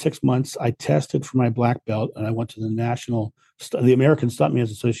year and 6 months, I tested for my black belt, and I went to the American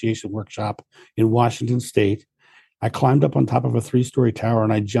Stuntmen's Association workshop in Washington State. I climbed up on top of a 3-story tower,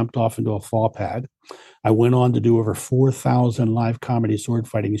 and I jumped off into a fall pad. I went on to do over 4,000 live comedy sword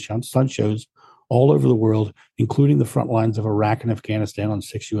fighting stunt shows all over the world, including the front lines of Iraq and Afghanistan on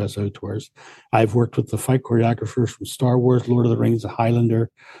 6 USO tours. I've worked with the fight choreographers from Star Wars, Lord of the Rings, The Highlander,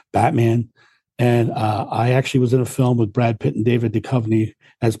 Batman. And I actually was in a film with Brad Pitt and David Duchovny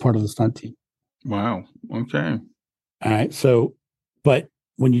as part of the stunt team. Wow. Okay. All right. So, but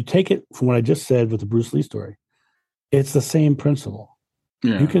when you take it from what I just said with the Bruce Lee story, it's the same principle.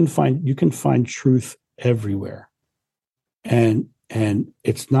 Yeah. You can find truth everywhere. And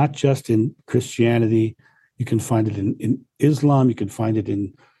it's not just in Christianity. You can find it in Islam. You can find it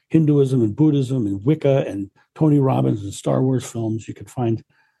in Hinduism and Buddhism and Wicca and Tony Robbins and Star Wars films. You can find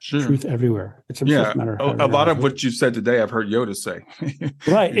truth everywhere. It's just a matter of a lot of what you said today, I've heard Yoda say.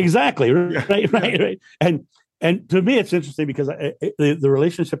 Right, exactly. Right. And to me, it's interesting because the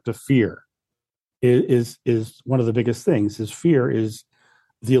relationship to fear is one of the biggest things. Is fear is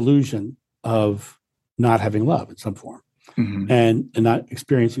the illusion of not having love in some form. Mm-hmm. and not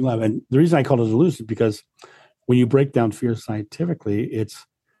experiencing love. And the reason I call it an illusion is because when you break down fear scientifically, it's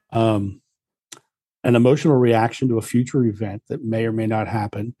an emotional reaction to a future event that may or may not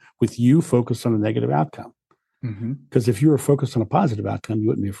happen with you focused on a negative outcome. Because if you were focused on a positive outcome, you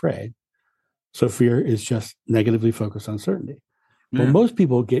wouldn't be afraid. So fear is just negatively focused on certainty. Yeah. Well, most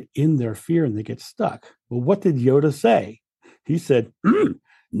people get in their fear and they get stuck. Well, what did Yoda say? He said,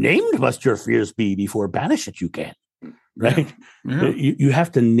 named must your fears be before banish it you can. Right? Yeah. You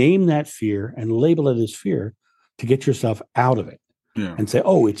have to name that fear and label it as fear to get yourself out of it and say,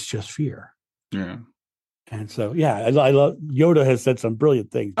 oh, it's just fear. Yeah. And so, I love Yoda has said some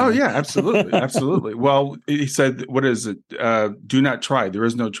brilliant things. Oh, yeah, absolutely. Absolutely. Well, he said, what is it? Do not try. There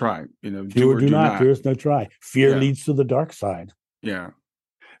is no try. Do or do not. There is no try. Fear leads to the dark side. Yeah.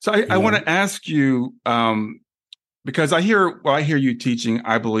 So I want to ask you, because I hear you teaching,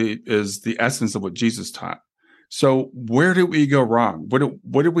 I believe, is the essence of what Jesus taught. So where did we go wrong?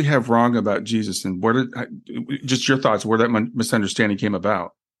 What did we have wrong about Jesus? And just your thoughts, where that misunderstanding came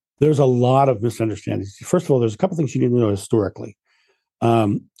about? There's a lot of misunderstandings. First of all, there's a couple things you need to know historically.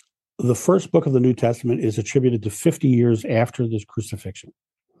 The first book of the New Testament is attributed to 50 years after the crucifixion.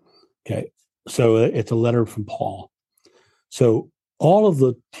 Okay. So it's a letter from Paul. So all of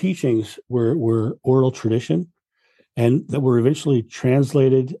the teachings were oral tradition and that were eventually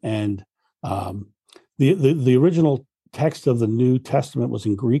translated and the original text of the New Testament was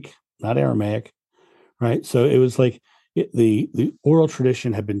in Greek, not Aramaic, right? So it was like the oral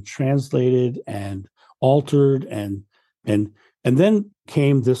tradition had been translated and altered, and then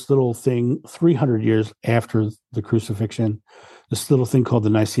came this little thing 300 years after the crucifixion, this little thing called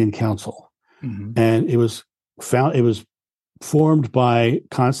the Nicene Council, and it was formed by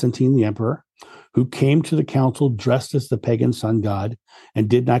Constantine the Emperor, who came to the council dressed as the pagan sun god and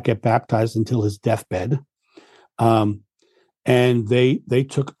did not get baptized until his deathbed. And they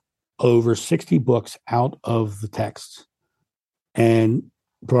took over 60 books out of the text and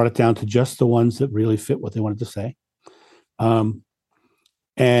brought it down to just the ones that really fit what they wanted to say. And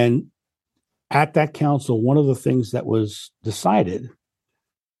at that council, one of the things that was decided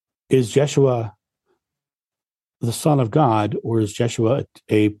is Jeshua the son of God, or is Jeshua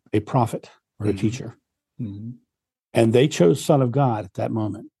a prophet or a teacher? And they chose son of God at that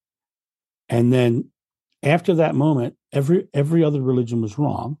moment. And then after that moment, every other religion was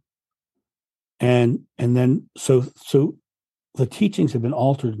wrong. And then so the teachings have been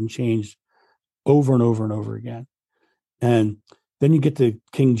altered and changed over and over and over again. And then you get to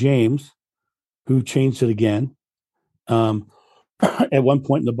King James, who changed it again. At one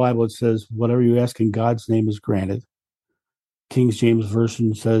point in the Bible, it says, whatever you ask in God's name is granted. King James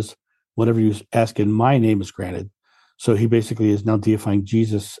Version says, whatever you ask in my name is granted. So he basically is now deifying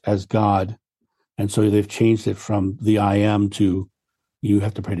Jesus as God. And so they've changed it from the I am to you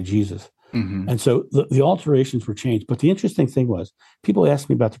have to pray to Jesus. And so the alterations were changed. But the interesting thing was, people asked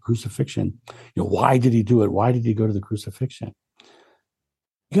me about the crucifixion. Why did he do it? Why did he go to the crucifixion?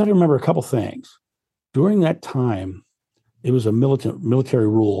 You got to remember a couple things. During that time, it was a military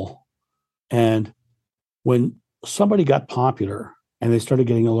rule. And when somebody got popular and they started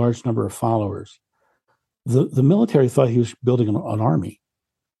getting a large number of followers, the military thought he was building an army.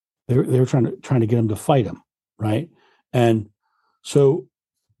 They were trying to get him to fight him, right? And so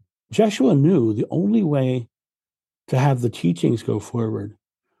Jeshua knew the only way to have the teachings go forward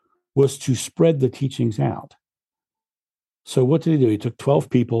was to spread the teachings out. So what did he do? He took 12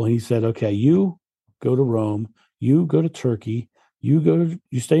 people and he said, okay, you go to Rome, you go to Turkey, you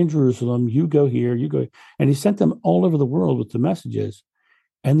stay in Jerusalem, you go here, you go. And he sent them all over the world with the messages,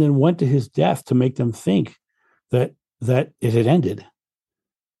 and then went to his death to make them think that it had ended.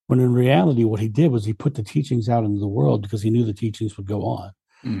 When in reality, what he did was he put the teachings out into the world because he knew the teachings would go on.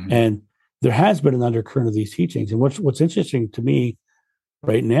 Mm-hmm. And there has been an undercurrent of these teachings. And what's interesting to me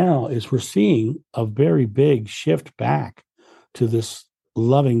right now is we're seeing a very big shift back to this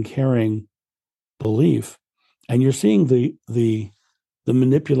loving, caring belief. And you're seeing the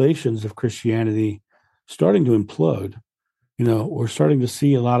manipulations of Christianity starting to implode. We're starting to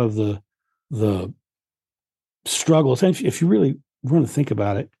see a lot of the struggles. And if you really want to think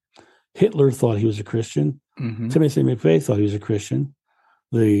about it, Hitler thought he was a Christian. Mm-hmm. Timothy McVeigh thought he was a Christian.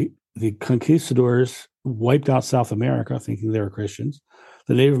 The conquistadors wiped out South America thinking they were Christians.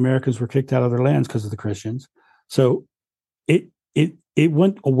 The Native Americans were kicked out of their lands because of the Christians. So it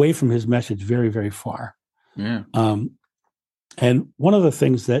went away from his message very, very far. Yeah. And one of the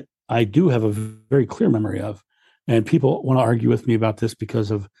things that I do have a very clear memory of, and people want to argue with me about this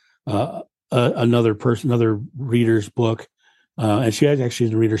because of another reader's book, and she actually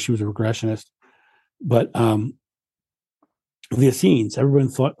is a reader. She was a regressionist, but the Essenes.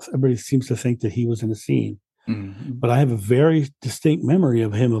 Everybody seems to think that he was an Essene, mm-hmm. but I have a very distinct memory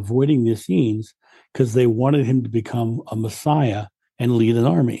of him avoiding the Essenes because they wanted him to become a Messiah and lead an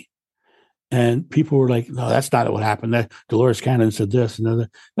army. And people were like, "No, that's not what happened. That Dolores Cannon said this and that."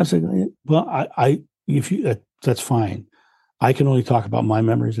 I said, "Well, that's fine. I can only talk about my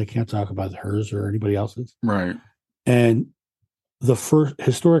memories. I can't talk about hers or anybody else's." Right. And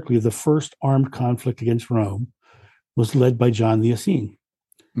historically, the first armed conflict against Rome was led by John the Essene.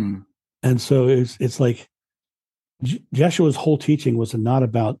 Mm. And so it's like Jeshua's whole teaching was not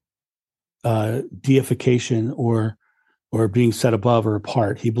about deification or being set above or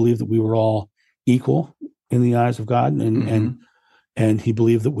apart. He believed that we were all equal in the eyes of God, and he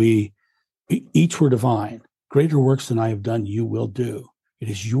believed that we each were divine. Greater works than I have done, you will do. It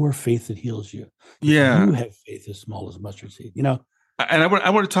is your faith that heals you. Yeah, you have faith as small as a mustard seed. And I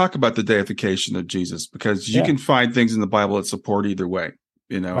want to talk about the deification of Jesus, because you can find things in the Bible that support either way.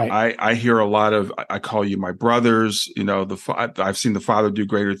 Right. I hear a lot of, I call you my brothers. I've seen the Father do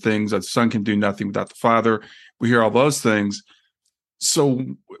greater things. The Son can do nothing without the Father. We hear all those things. So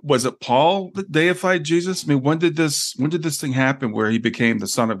was it Paul that deified Jesus? I mean, when did this thing happen where he became the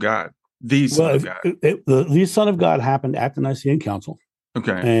Son of God? The Son of God. The Son of God happened at the Nicene Council.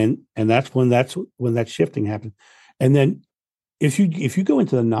 Okay. And that's when that shifting happened. And then if you go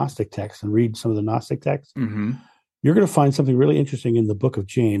into the Gnostic text and read some of the Gnostic texts, mm-hmm. you're going to find something really interesting in the book of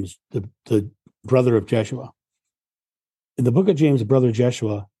James, the brother of Jeshua. In the book of James, the brother of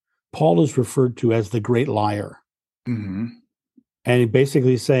Jeshua, Paul is referred to as the great liar. Mm-hmm. And he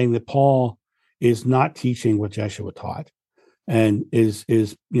basically is saying that Paul is not teaching what Jeshua taught and is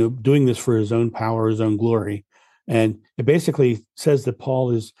doing this for his own power, his own glory. And it basically says that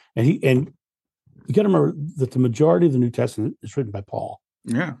Paul is, and you got to remember that the majority of the New Testament is written by Paul.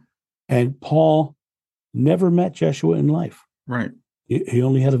 Yeah. And Paul never met Jeshua in life. Right. He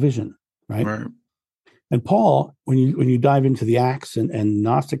only had a vision. Right. Right. And Paul, when you dive into the Acts and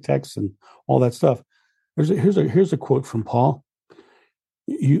Gnostic texts and all that stuff, here's a quote from Paul.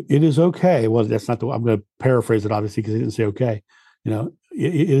 It is okay. Well, that's not I'm going to paraphrase it, obviously, because he didn't say okay.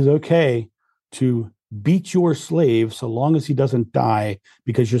 It is okay to beat your slave so long as he doesn't die,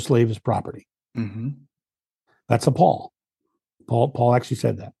 because your slave is property. Mm-hmm. That's a Paul. Paul actually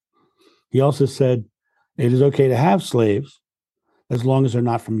said that. He also said it is okay to have slaves as long as they're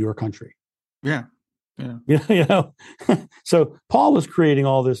not from your country. Yeah. Yeah. So Paul was creating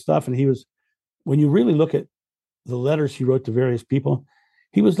all this stuff, and when you really look at the letters he wrote to various people,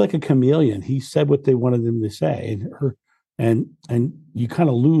 he was like a chameleon. He said what they wanted him to say, and you kind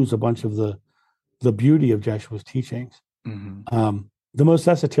of lose a bunch of the beauty of Jeshua's teachings. Mm-hmm. The most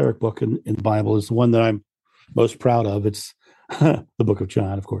esoteric book in the Bible is the one that I'm most proud of. It's the book of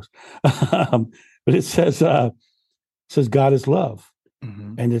John, of course. But it says God is love.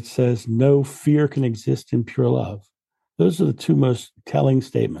 Mm-hmm. And it says no fear can exist in pure love. Those are the two most telling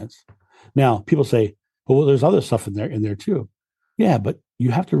statements. Now, people say, well, there's other stuff in there too. Yeah, but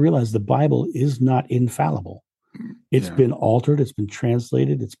you have to realize the Bible is not infallible. It's been altered. It's been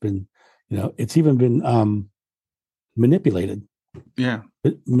translated. It's been, it's even been manipulated. Yeah.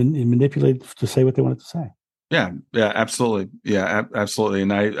 Manipulated to say what they wanted to say. Yeah, absolutely. Yeah, absolutely.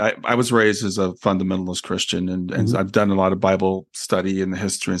 And I was raised as a fundamentalist Christian, and I've done a lot of Bible study and the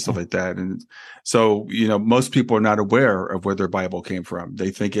history and stuff like that. And so, most people are not aware of where their Bible came from.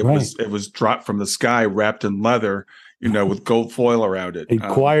 They think it was dropped from the sky, wrapped in leather, with gold foil around it. And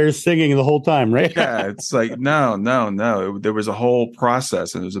choirs singing the whole time, right? Yeah, it's like no. There was a whole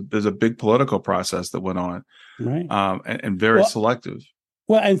process, and there's a big political process that went on, right? And very selective.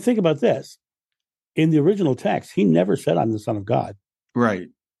 Well, and think about this. In the original text, he never said, "I'm the Son of God." Right.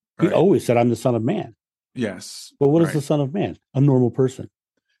 He always said, "I'm the Son of Man." Yes. But what is the Son of Man? A normal person.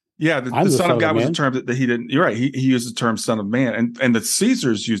 Yeah, the Son of God was a term that he didn't. You're right. He used the term Son of Man, and the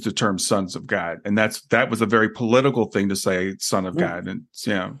Caesars used the term Sons of God, and that was a very political thing to say, Son of God, and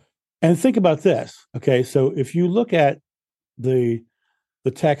And think about this. Okay, so if you look at the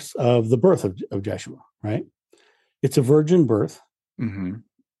text of the birth of Joshua, right? It's a virgin birth. Mm-hmm.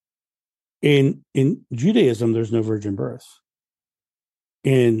 In Judaism, there's no virgin birth.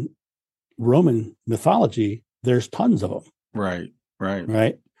 In Roman mythology, there's tons of them.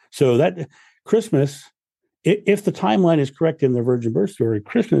 Right. So that Christmas, if the timeline is correct in the virgin birth story,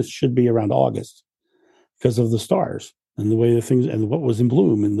 Christmas should be around August because of the stars and the way the things and what was in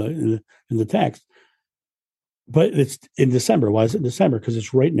bloom in the text. But it's in December. Why is it in December? Because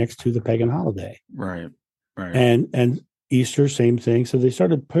it's right next to the pagan holiday. Right. And Easter, same thing. So they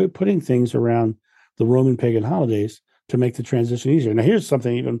started putting things around the Roman pagan holidays to make the transition easier. Now, here's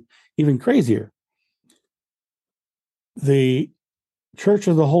something even crazier. The Church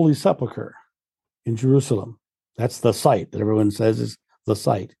of the Holy Sepulchre in Jerusalem, that's the site that everyone says is the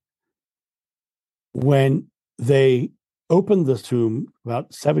site. When they opened the tomb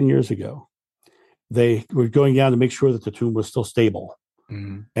about 7 years ago, they were going down to make sure that the tomb was still stable.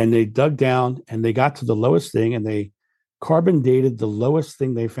 Mm-hmm. And they dug down and they got to the lowest thing and they carbon dated the lowest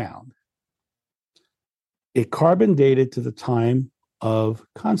thing they found. It carbon dated to the time of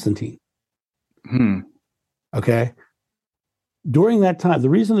Constantine. Okay. During that time, the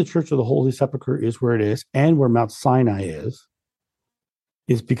reason the Church of the Holy Sepulchre is where it is and where Mount Sinai is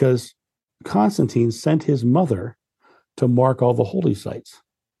because Constantine sent his mother to mark all the holy sites.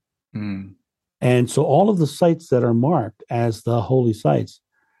 And so all of the sites that are marked as the holy sites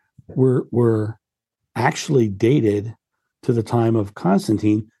were actually dated to the time of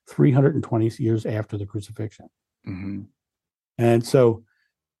Constantine, 320 years after the crucifixion. Mm-hmm. And so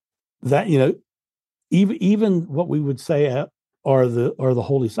that, even what we would say are the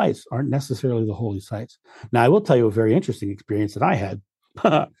holy sites aren't necessarily the holy sites. Now, I will tell you a very interesting experience that I had.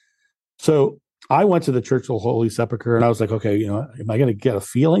 So I went to the Church of the Holy Sepulchre and I was like, okay, am I going to get a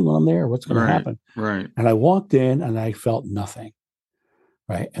feeling when I'm there? What's going to happen? Right. And I walked in and I felt nothing.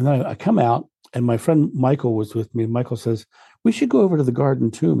 Right. And then I come out and my friend Michael was with me. Michael says, we should go over to the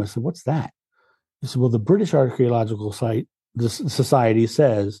Garden Tomb. I said, what's that? He said, well, the British Archaeological Society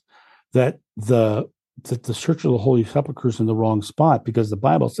says that the Church of the Holy Sepulchre is in the wrong spot because the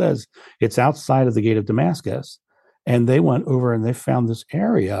Bible says it's outside of the gate of Damascus. And they went over and they found this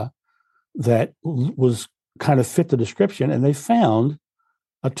area that was kind of fit the description, and they found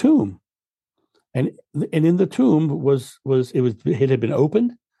a tomb. And in the tomb it had been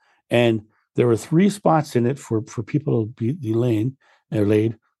opened, and there were 3 spots in it for people to be laid,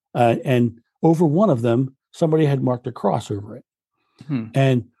 and over one of them, somebody had marked a cross over it.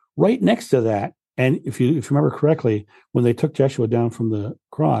 And right next to that, and if you remember correctly, when they took Joshua down from the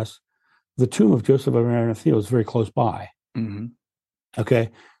cross, the tomb of Joseph of Arimathea was very close by. Mm-hmm. Okay,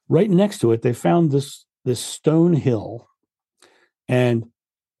 right next to it, they found this stone hill, and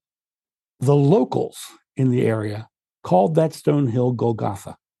the locals in the area called that stone hill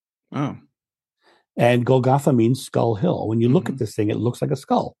Golgotha. Oh. And Golgotha means skull hill. When you look at this thing, it looks like a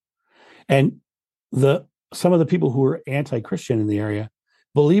skull. And some of the people who were anti-Christian in the area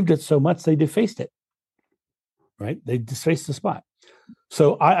believed it so much they defaced it. Right? They defaced the spot.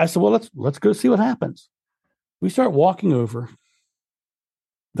 So I said, well, let's go see what happens. We start walking over.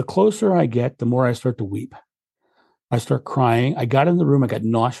 The closer I get, the more I start to weep. I start crying. I got in the room. I got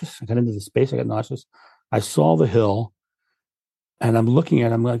nauseous. I got into the space. I got nauseous. I saw the hill, and I'm looking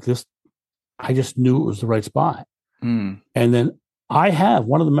at it. I'm like this. I just knew it was the right spot. And then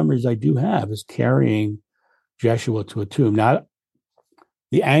one of the memories I do have is carrying Joshua to a tomb. Now,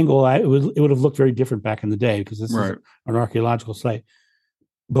 the angle, it would have looked very different back in the day because this is an archaeological site.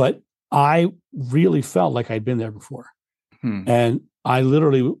 But I really felt like I'd been there before. And I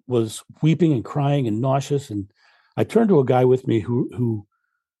literally was weeping and crying and nauseous. And I turned to a guy with me who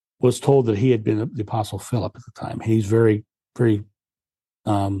was told that he had been the Apostle Philip at the time. He's very, very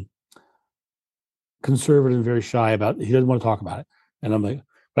conservative and very shy about it. He doesn't want to talk about it. And I'm like,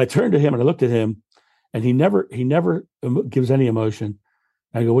 but I turned to him and I looked at him And he never gives any emotion.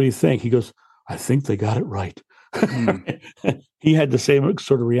 I go, what do you think? He goes, I think they got it right. He had the same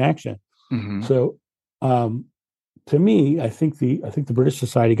sort of reaction. Mm-hmm. So to me, I think the British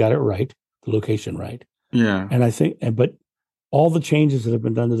Society got it right, the location right. Yeah. And I think, but all the changes that have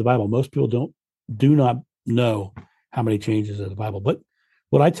been done to the Bible, most people do not know how many changes in the Bible. But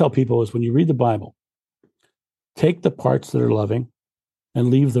what I tell people is when you read the Bible, take the parts that are loving and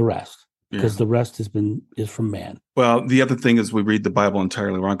leave the rest, because the rest is from man. Well, the other thing is we read the Bible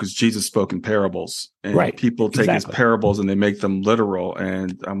entirely wrong, because Jesus spoke in parables, and people take his parables and they make them literal.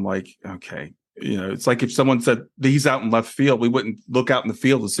 And I'm like, okay, it's like if someone said he's out in left field, we wouldn't look out in the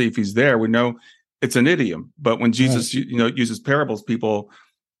field to see if he's there. We know it's an idiom. But when Jesus, uses parables, people,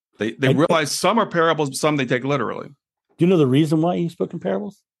 they realize some are parables, but some they take literally. Do you know the reason why he spoke in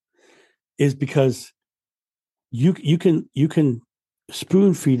parables? Is because you can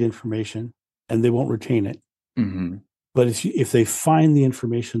spoon feed information and they won't retain it. Mm-hmm. But if they find the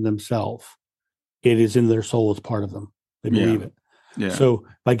information themselves, it is in their soul as part of them. They believe it. Yeah. So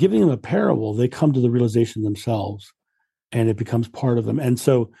by giving them a parable, they come to the realization themselves, and it becomes part of them. And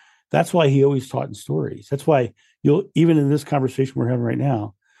so that's why he always taught in stories. That's why even in this conversation we're having right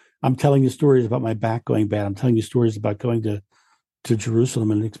now, I'm telling you stories about my back going bad. I'm telling you stories about going to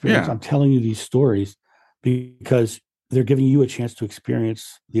Jerusalem and experience. I'm telling you these stories because they're giving you a chance to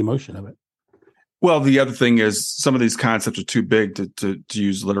experience the emotion of it. Well, the other thing is some of these concepts are too big to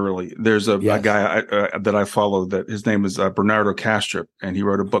use literally. There's a guy that I follow that his name is Bernardo Kastrup, and he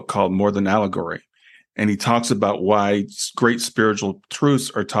wrote a book called More Than Allegory. And he talks about why great spiritual truths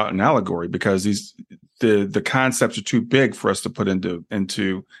are taught in allegory, because the concepts are too big for us to put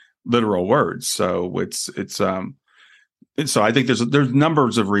into literal words. So so I think there's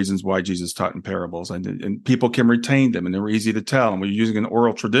numbers of reasons why Jesus taught in parables, and people can retain them, and they're easy to tell. And when you're using an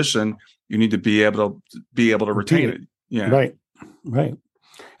oral tradition, you need to be able to retain it. Yeah, right.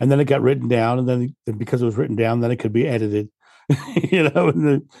 And then it got written down, and then because it was written down, then it could be edited.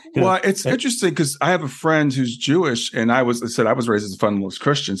 Well, it's interesting because I have a friend who's Jewish, and I was raised as a fundamentalist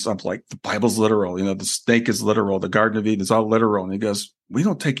Christian. So I'm like, the Bible's literal. The snake is literal. The Garden of Eden is all literal. And he goes, we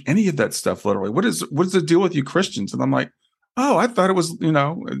don't take any of that stuff literally. What does it deal with you Christians? And I'm like, oh, I thought it was,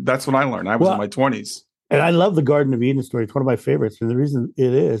 that's when I learned. I was in my 20s. And I love the Garden of Eden story. It's one of my favorites. And the reason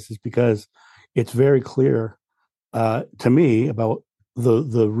it is because it's very clear to me about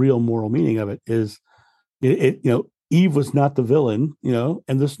the real moral meaning of it is Eve was not the villain, and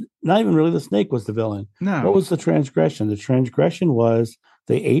this, not even really the snake was the villain. No. What was the transgression? The transgression was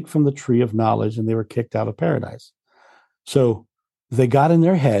they ate from the tree of knowledge and they were kicked out of paradise. So they got in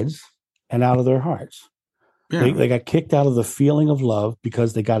their heads and out of their hearts. Yeah. They got kicked out of the feeling of love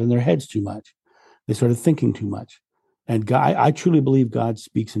because they got in their heads too much. They started thinking too much. And God, I truly believe God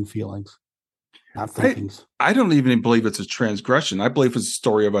speaks in feelings, not thinkings. I don't even believe it's a transgression. I believe it's a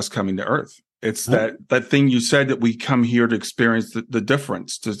story of us coming to earth. It's that thing you said, that we come here to experience the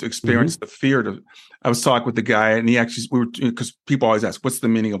difference, to experience the fear. I was talking with the guy, and he actually, because people always ask, what's the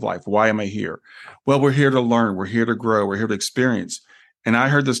meaning of life? Why am I here? Well, we're here to learn. We're here to grow. We're here to experience. And I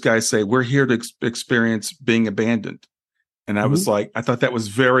heard this guy say, we're here to experience being abandoned. And I was like, I thought that was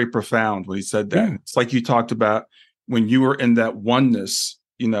very profound when he said that. Yeah. It's like you talked about when you were in that oneness,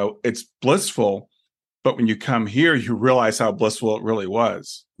 it's blissful. But when you come here, you realize how blissful it really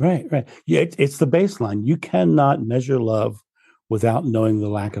was. Right. Yeah, it's the baseline. You cannot measure love without knowing the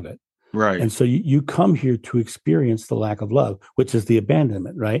lack of it. Right. And so you come here to experience the lack of love, which is the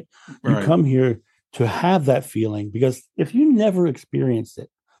abandonment, right? You come here to have that feeling, because if you never experienced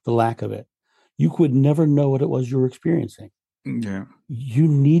it, the lack of it, you could never know what it was you were experiencing. Yeah. You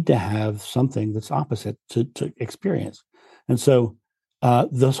need to have something that's opposite to experience. And so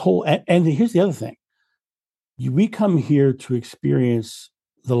this whole, and here's the other thing. We come here to experience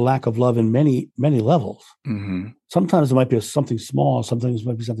the lack of love in many, many levels. Mm-hmm. Sometimes it might be something small. Sometimes it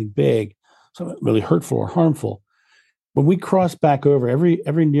might be something big, something really hurtful or harmful. When we cross back over, every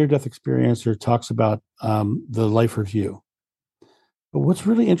near-death experiencer talks about the life review. But what's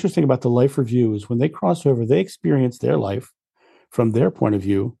really interesting about the life review is when they cross over, they experience their life from their point of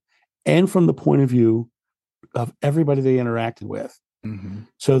view and from the point of view of everybody they interacted with. Mm-hmm.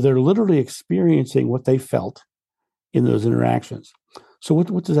 So they're literally experiencing what they felt in those interactions. So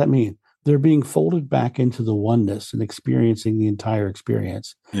what does that mean? They're being folded back into the oneness and experiencing the entire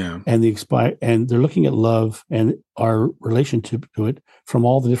experience. Yeah. And and they're looking at love and our relationship to it from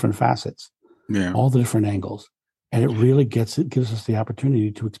all the different facets. Yeah. All the different angles. And it really gives us the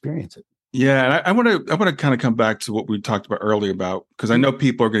opportunity to experience it. Yeah, and I want to kind of come back to what we talked about earlier about, because I know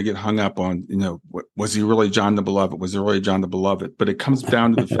people are going to get hung up on, was he really John the Beloved? Was he really John the Beloved? But it comes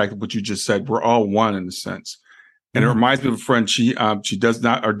down to the fact that what you just said, we're all one in a sense. And it reminds me of a friend. She does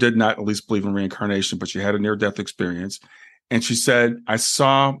not, or did not, at least believe in reincarnation, but she had a near-death experience, and she said, "I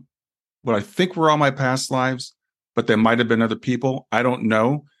saw what I think were all my past lives, but there might have been other people. I don't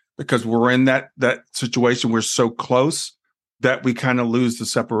know, because we're in that situation. We're so close that we kind of lose the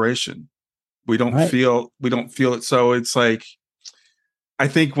separation. We don't feel it. So it's like, I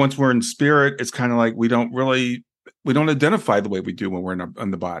think once we're in spirit, it's kind of like we don't identify the way we do when we're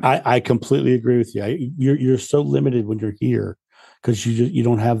in the body." I completely agree with you. You're so limited when you're here because you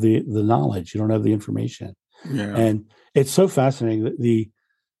don't have the knowledge, you don't have the information. Yeah. And it's so fascinating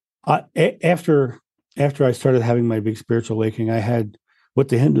that after I started having my big spiritual awakening, I had what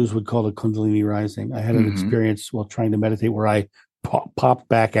the Hindus would call a Kundalini rising. I had an experience while trying to meditate where I popped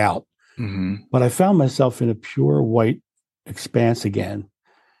back out. But I found myself in a pure white expanse again.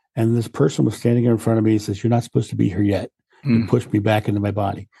 And this person was standing in front of me and says, "You're not supposed to be here yet." And pushed me back into my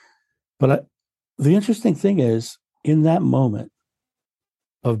body. But the interesting thing is, in that moment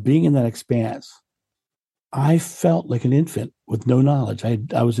of being in that expanse, I felt like an infant with no knowledge.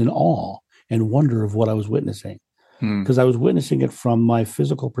 I was in awe and wonder of what I was witnessing, because I was witnessing it from my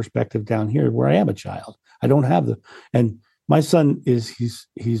physical perspective down here where I am a child. I don't have and my son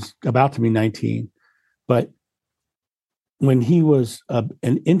he's about to be 19, but when he was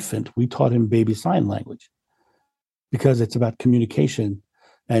an infant, we taught him baby sign language because it's about communication,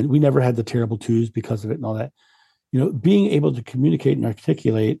 and we never had the terrible twos because of it and all that. Being able to communicate and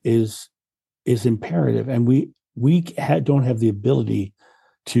articulate is imperative, and we don't have the ability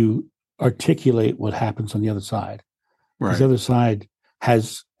to articulate what happens on the other side. Right. The other side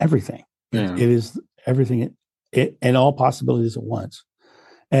has everything. Yeah. It is everything, and all possibilities at once.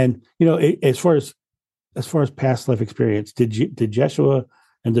 And as far as past life experience, did Yeshua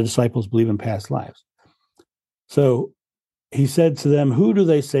and the disciples believe in past lives? So he said to them, "Who do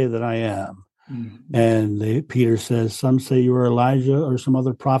they say that I am?" And Peter says, "Some say you are Elijah or some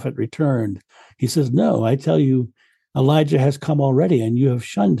other prophet returned." He says, "No, I tell you, Elijah has come already, and you have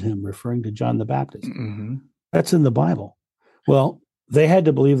shunned him," referring to John the Baptist. That's in the Bible. Well, they had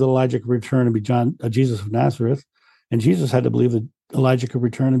to believe that Elijah could return and be Jesus of Nazareth, and Jesus had to believe that Elijah could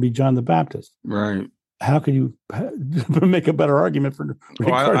return and be John the Baptist. Right. How can you make a better argument for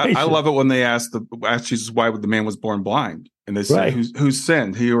reincarnation? I love it when they ask Jesus why the man was born blind, and they say, who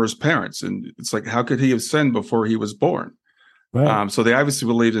sinned, he or his parents? And it's like, how could he have sinned before he was born? Right. So they obviously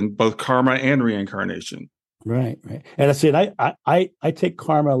believed in both karma and reincarnation. Right. And I said, I take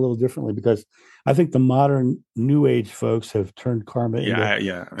karma a little differently, because I think the modern New Age folks have turned karma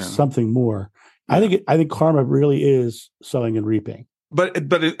into something more. Yeah. I think karma really is sowing and reaping. But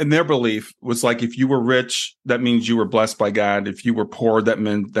in their belief was like, if you were rich, that means you were blessed by God. If you were poor, that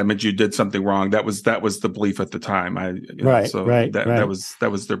meant you did something wrong. That was the belief at the time. That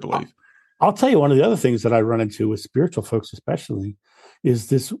was their belief. I'll tell you, one of the other things that I run into with spiritual folks, especially, is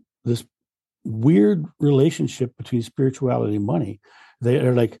this weird relationship between spirituality and money.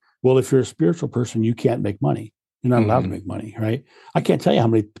 They're like, well, if you're a spiritual person, you can't make money. You're not allowed to make money, right? I can't tell you how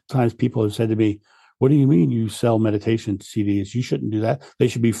many times people have said to me, "What do you mean you sell meditation CDs? You shouldn't do that. They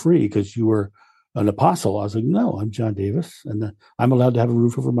should be free because you were an apostle." I was like, "No, I'm John Davis, and I'm allowed to have a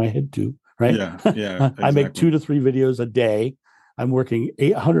roof over my head too, right?" Yeah. Exactly. I make 2 to 3 videos a day. I'm working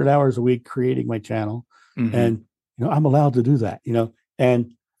 800 hours a week creating my channel, and I'm allowed to do that.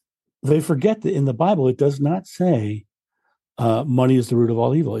 And they forget that in the Bible it does not say money is the root of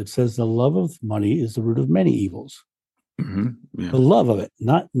all evil. It says the love of money is the root of many evils. The love of it,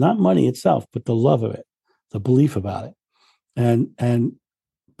 not money itself, but the love of it, the belief about it, and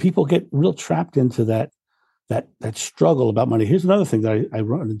people get real trapped into that struggle about money. Here's another thing that I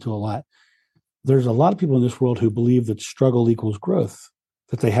run into a lot. There's a lot of people in this world who believe that struggle equals growth,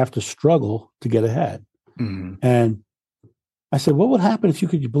 that they have to struggle to get ahead. And I said, what would happen if you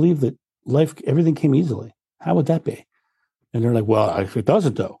could believe that everything came easily? How would that be? And they're like, well, it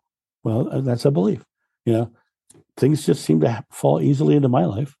doesn't though. Well, that's a belief. Things just seem to fall easily into my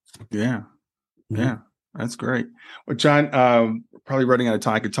life. Yeah. That's great. Well, John, probably running out of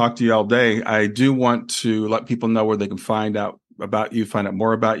time. I could talk to you all day. I do want to let people know where they can find out about you, find out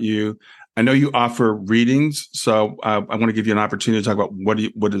more about you. I know you offer readings, so I want to give you an opportunity to talk about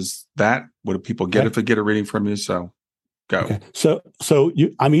what is that? What do people get if they get a reading from you? So go. Okay. So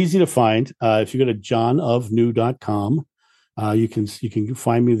I'm easy to find. If you go to johnofnew.com, you can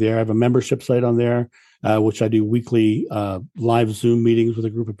find me there. I have a membership site on there, which I do weekly live Zoom meetings with a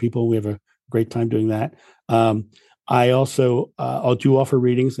group of people. We have a great time doing that. I also I'll do offer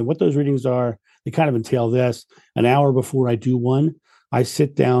readings, and what those readings are, they kind of entail this. An hour before I do one, I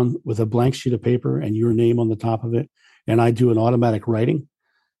sit down with a blank sheet of paper and your name on the top of it, and I do an automatic writing,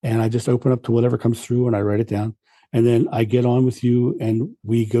 and I just open up to whatever comes through and I write it down. And then I get on with you and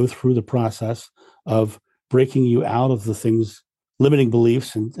we go through the process of breaking you out of the things, limiting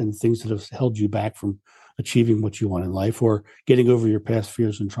beliefs and things that have held you back from achieving what you want in life or getting over your past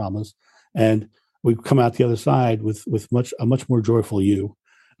fears and traumas. And we come out the other side with a much more joyful you.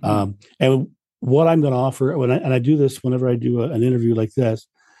 And what I'm going to offer, and I do this whenever I do an interview like this,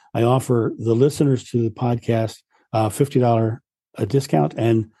 I offer the listeners to the podcast $50 discount,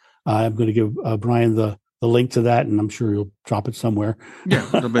 and I'm going to give Brian the link to that, and I'm sure you'll drop it somewhere. Yeah,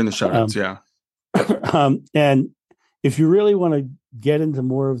 it'll be in the show notes. Yeah. And if you really want to get into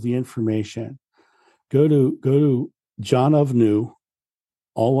more of the information, go to John of New,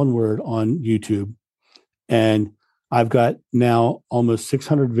 all one word, on YouTube, and I've got now almost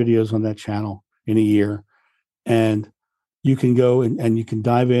 600 videos on that channel in a year, and you can go and you can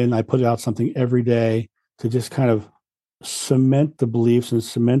dive in. I put out something every day to just kind of cement the beliefs and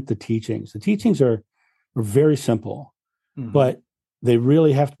cement the teachings. The teachings are very simple, but they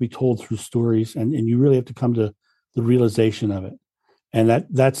really have to be told through stories, and you really have to come to the realization of it. And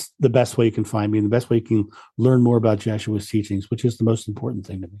that's the best way you can find me, and the best way you can learn more about Jeshua's teachings, which is the most important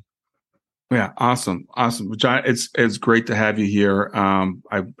thing to me. Yeah, awesome. John, it's great to have you here. I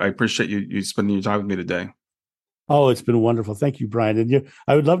appreciate you spending your time with me today. Oh, it's been wonderful. Thank you, Brian. And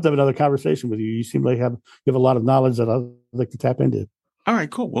I would love to have another conversation with you. You seem like you have a lot of knowledge that I'd like to tap into. All right,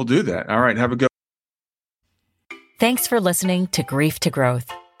 cool. We'll do that. All right, have a good. Thanks for listening to Grief to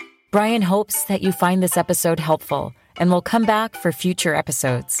Growth. Brian hopes that you find this episode helpful and will come back for future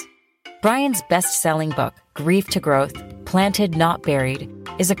episodes. Brian's best-selling book, Grief to Growth, Planted Not Buried,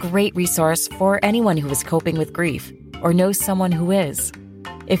 is a great resource for anyone who is coping with grief or knows someone who is.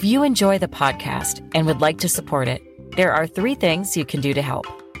 If you enjoy the podcast and would like to support it, there are 3 things you can do to help.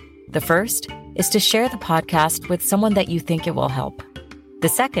 The first is to share the podcast with someone that you think it will help. The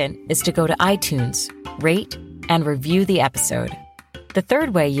second is to go to iTunes, rate, and review the episode. The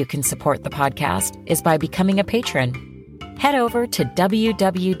third way you can support the podcast is by becoming a patron. Head over to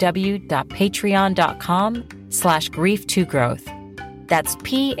www.patreon.com/grief2growth. That's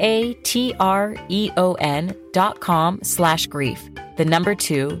patreon.com/grief, the number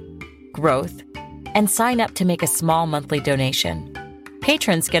 2, growth, and sign up to make a small monthly donation.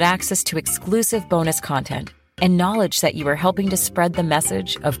 Patrons get access to exclusive bonus content and knowledge that you are helping to spread the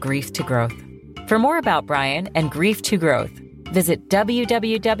message of grief to growth. For more about Brian and Grief to Growth, visit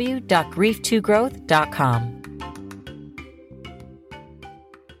www.grief2growth.com.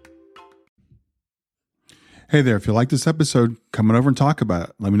 Hey there, if you liked this episode, come on over and talk about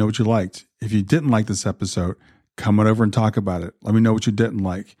it. Let me know what you liked. If you didn't like this episode, come on over and talk about it. Let me know what you didn't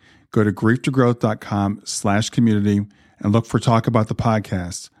like. Go to grieftogrowth.com/community and look for Talk About the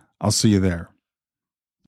Podcast. I'll see you there.